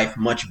make your life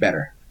much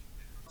better.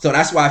 So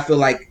that's why I feel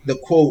like the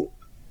quote,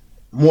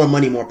 more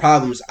money, more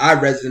problems, I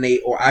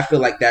resonate, or I feel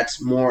like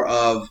that's more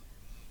of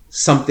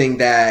something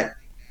that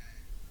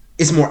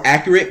is more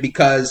accurate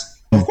because,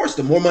 of course,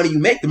 the more money you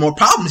make, the more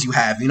problems you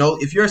have.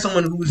 If you're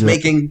someone who's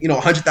making,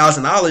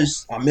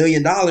 $100,000, $1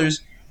 million,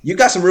 you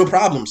got some real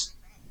problems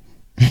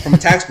from a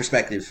tax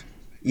perspective.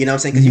 You know what I'm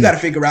saying? Because you got to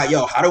figure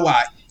out, how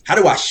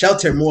do I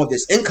shelter more of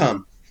this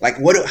income? Like,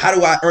 how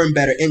do I earn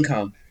better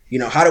income?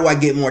 How do I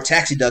get more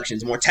tax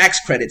deductions, more tax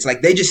credits?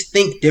 Like, they just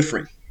think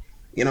different.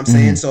 You know what I'm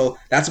saying? So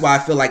that's why I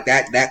feel like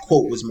that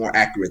quote was more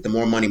accurate. The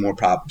more money, more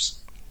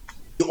problems.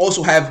 You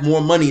also have more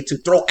money to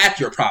throw at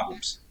your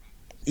problems.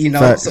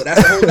 Facts. So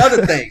that's a whole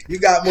other thing. You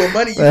got more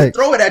money, you can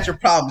throw it at your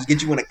problems.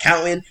 Get you an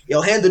accountant.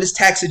 Handle this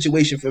tax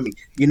situation for me.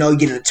 You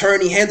get an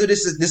attorney, handle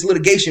this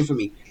litigation for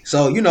me.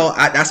 So,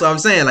 that's what I'm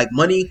saying. Like,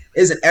 money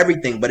isn't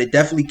everything, but it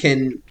definitely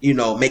can,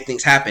 make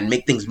things happen,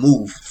 make things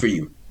move for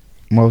you.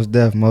 Most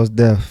def.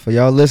 For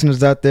y'all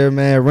listeners out there,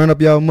 man, run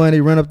up y'all money,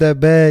 run up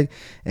that bag,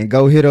 and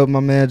go hit up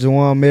my man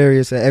Juwan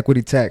Marius at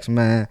Equity Tax,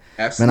 man.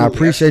 Absolutely. Man, I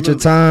appreciate your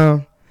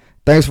time.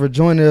 Thanks for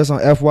joining us on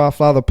FY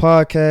Fly the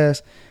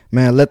podcast.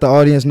 Man, let the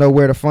audience know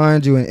where to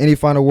find you and any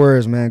final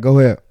words, man. Go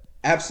ahead.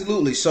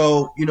 Absolutely.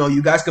 So,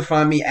 you guys can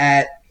find me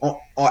at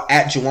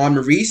Juwan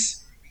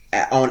Maurice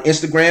on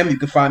Instagram. You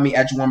can find me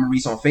at Juwan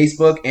Maurice on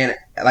Facebook. And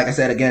like I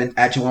said, again,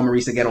 at Juwan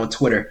Maurice again on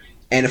Twitter.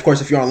 And, of course,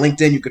 if you're on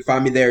LinkedIn, you can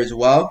find me there as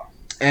well.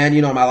 And,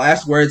 my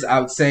last words I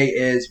would say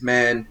is,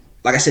 man,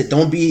 like I said,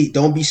 don't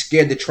be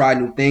scared to try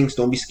new things.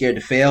 Don't be scared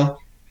to fail.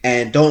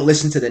 And don't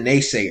listen to the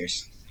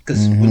naysayers.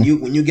 Because when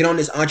you get on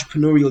this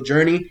entrepreneurial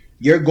journey,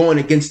 you're going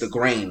against the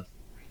grain.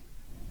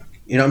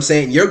 You know what I'm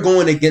saying? You're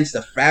going against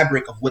the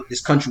fabric of what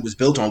this country was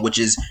built on, which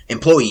is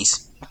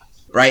employees,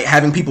 right?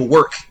 Having people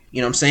work.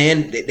 You know what I'm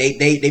saying?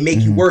 They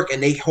make you work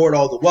and they hoard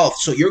all the wealth.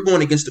 So you're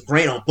going against the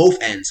grain on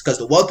both ends because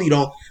the wealthy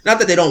not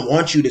that they don't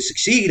want you to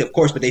succeed, of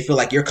course, but they feel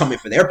like you're coming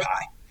for their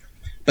pie.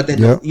 But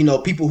then,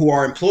 people who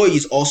are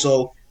employees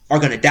also are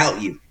going to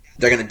doubt you.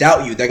 They're going to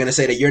doubt you. They're going to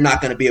say that you're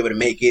not going to be able to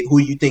make it. Who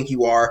do you think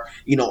you are?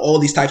 All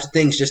these types of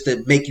things just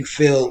to make you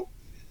feel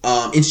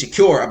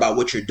insecure about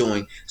what you're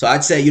doing. So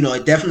I'd say,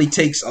 it definitely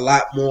takes a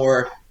lot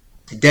more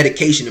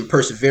dedication and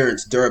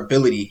perseverance,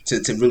 durability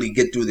to really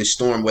get through this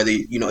storm, whether,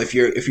 if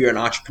you're an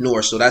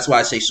entrepreneur. So that's why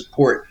I say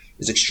support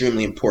is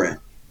extremely important.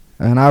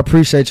 And I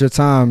appreciate your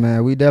time,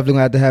 man. We definitely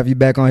gonna have to have you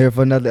back on here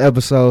for another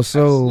episode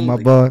soon, my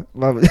boy.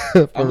 I'm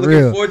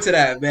looking forward to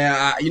that, man.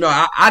 I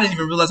didn't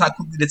even realize how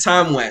quickly the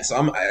time went. So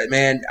I'm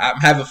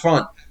having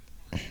fun.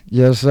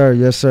 Yes,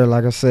 sir.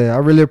 Like I said, I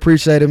really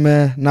appreciate it,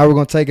 man. Now we're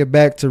gonna take it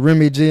back to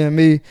Remy G and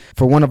me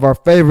for one of our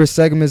favorite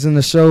segments in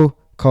the show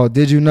called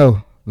Did You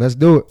Know? Let's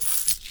do it.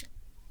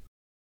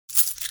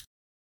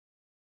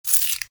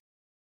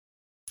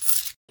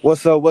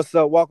 What's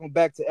up? Welcome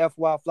back to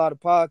FY Fly the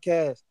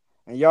podcast.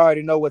 And y'all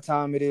already know what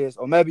time it is,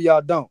 or maybe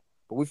y'all don't,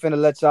 but we finna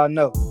let y'all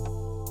know.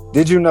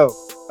 Did you know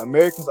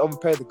Americans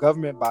overpay the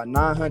government by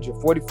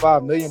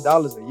 $945 million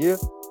a year?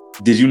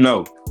 Did you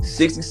know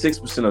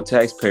 66% of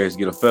taxpayers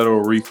get a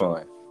federal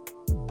refund?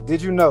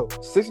 Did you know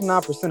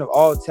 69% of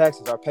all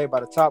taxes are paid by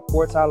the top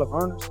quartile of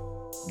earners?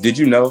 Did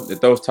you know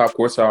that those top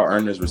quartile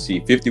earners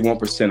receive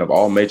 51% of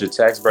all major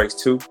tax breaks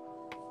too?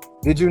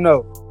 Did you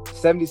know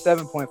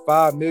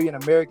 77.5 million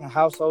American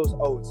households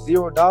owe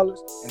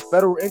 $0 in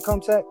federal income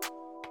tax?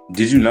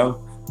 Did you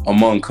know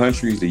among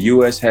countries, the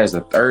U.S. has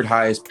the third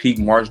highest peak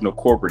marginal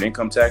corporate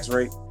income tax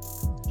rate?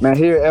 Man,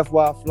 here at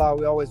FY Fly,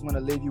 we always want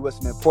to leave you with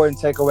some important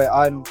takeaway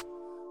items.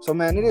 So,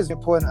 man, it is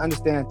important to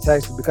understand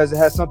taxes because it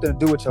has something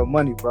to do with your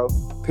money, bro.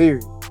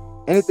 Period.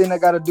 Anything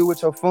that got to do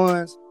with your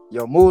funds,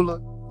 your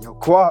moolah, your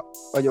quap,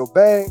 or your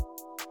bag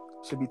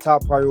should be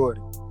top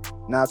priority.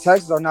 Now,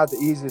 taxes are not the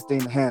easiest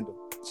thing to handle.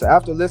 So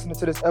after listening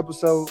to this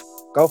episode,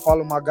 go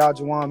follow my guy,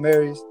 Juwan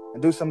Marius,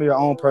 and do some of your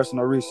own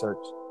personal research.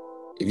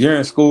 If you're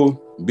in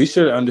school, be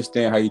sure to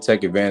understand how you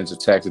take advantage of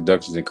tax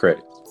deductions and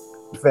credits.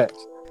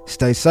 Facts.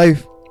 Stay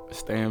safe.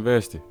 Stay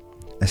invested.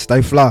 and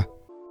stay fly.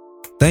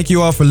 Thank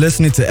you all for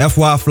listening to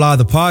FY Fly,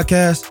 the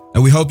podcast,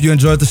 and we hope you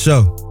enjoyed the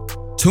show.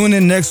 Tune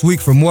in next week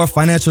for more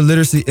financial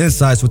literacy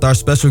insights with our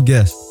special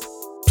guest.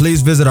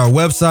 Please visit our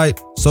website,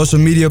 social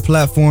media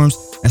platforms,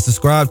 and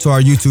subscribe to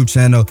our YouTube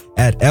channel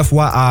at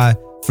FYI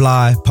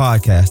Fly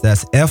Podcast.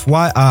 That's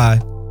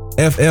FYI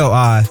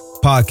FLI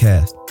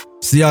Podcast.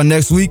 See y'all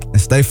next week and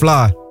stay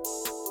fly.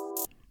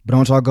 But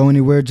don't y'all go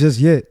anywhere just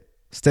yet.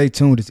 Stay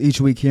tuned, as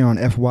each week here on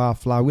FYI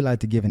Fly, we like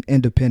to give an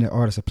independent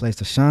artist a place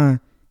to shine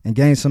and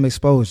gain some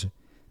exposure.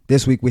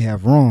 This week we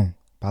have Wrong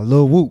by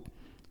Lil Whoop.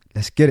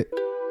 Let's get it.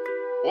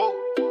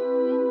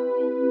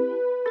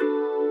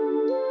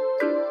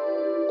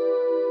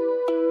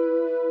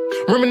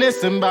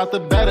 Reminiscing about the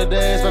better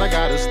days, but I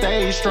gotta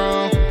stay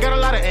strong. Got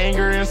a lot of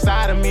anger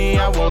inside of me,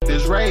 I want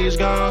this rage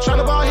gone.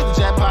 Tryna ball, hit the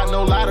jackpot,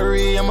 no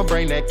lottery, I'ma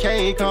bring that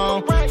cake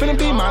home. Finna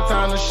be my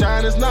time to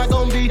shine, it's not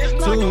gonna be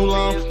too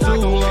long.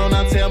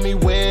 Now tell me,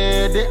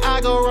 where did I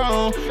go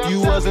wrong?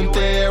 You wasn't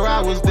there,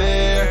 I was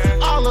there,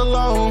 all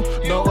alone.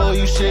 Don't owe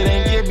you shit,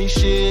 ain't give me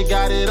shit,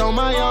 got it on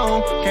my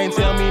own. Can't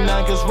tell me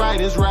none, cause right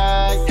is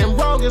right and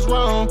wrong is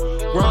wrong.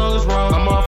 Wrong is wrong.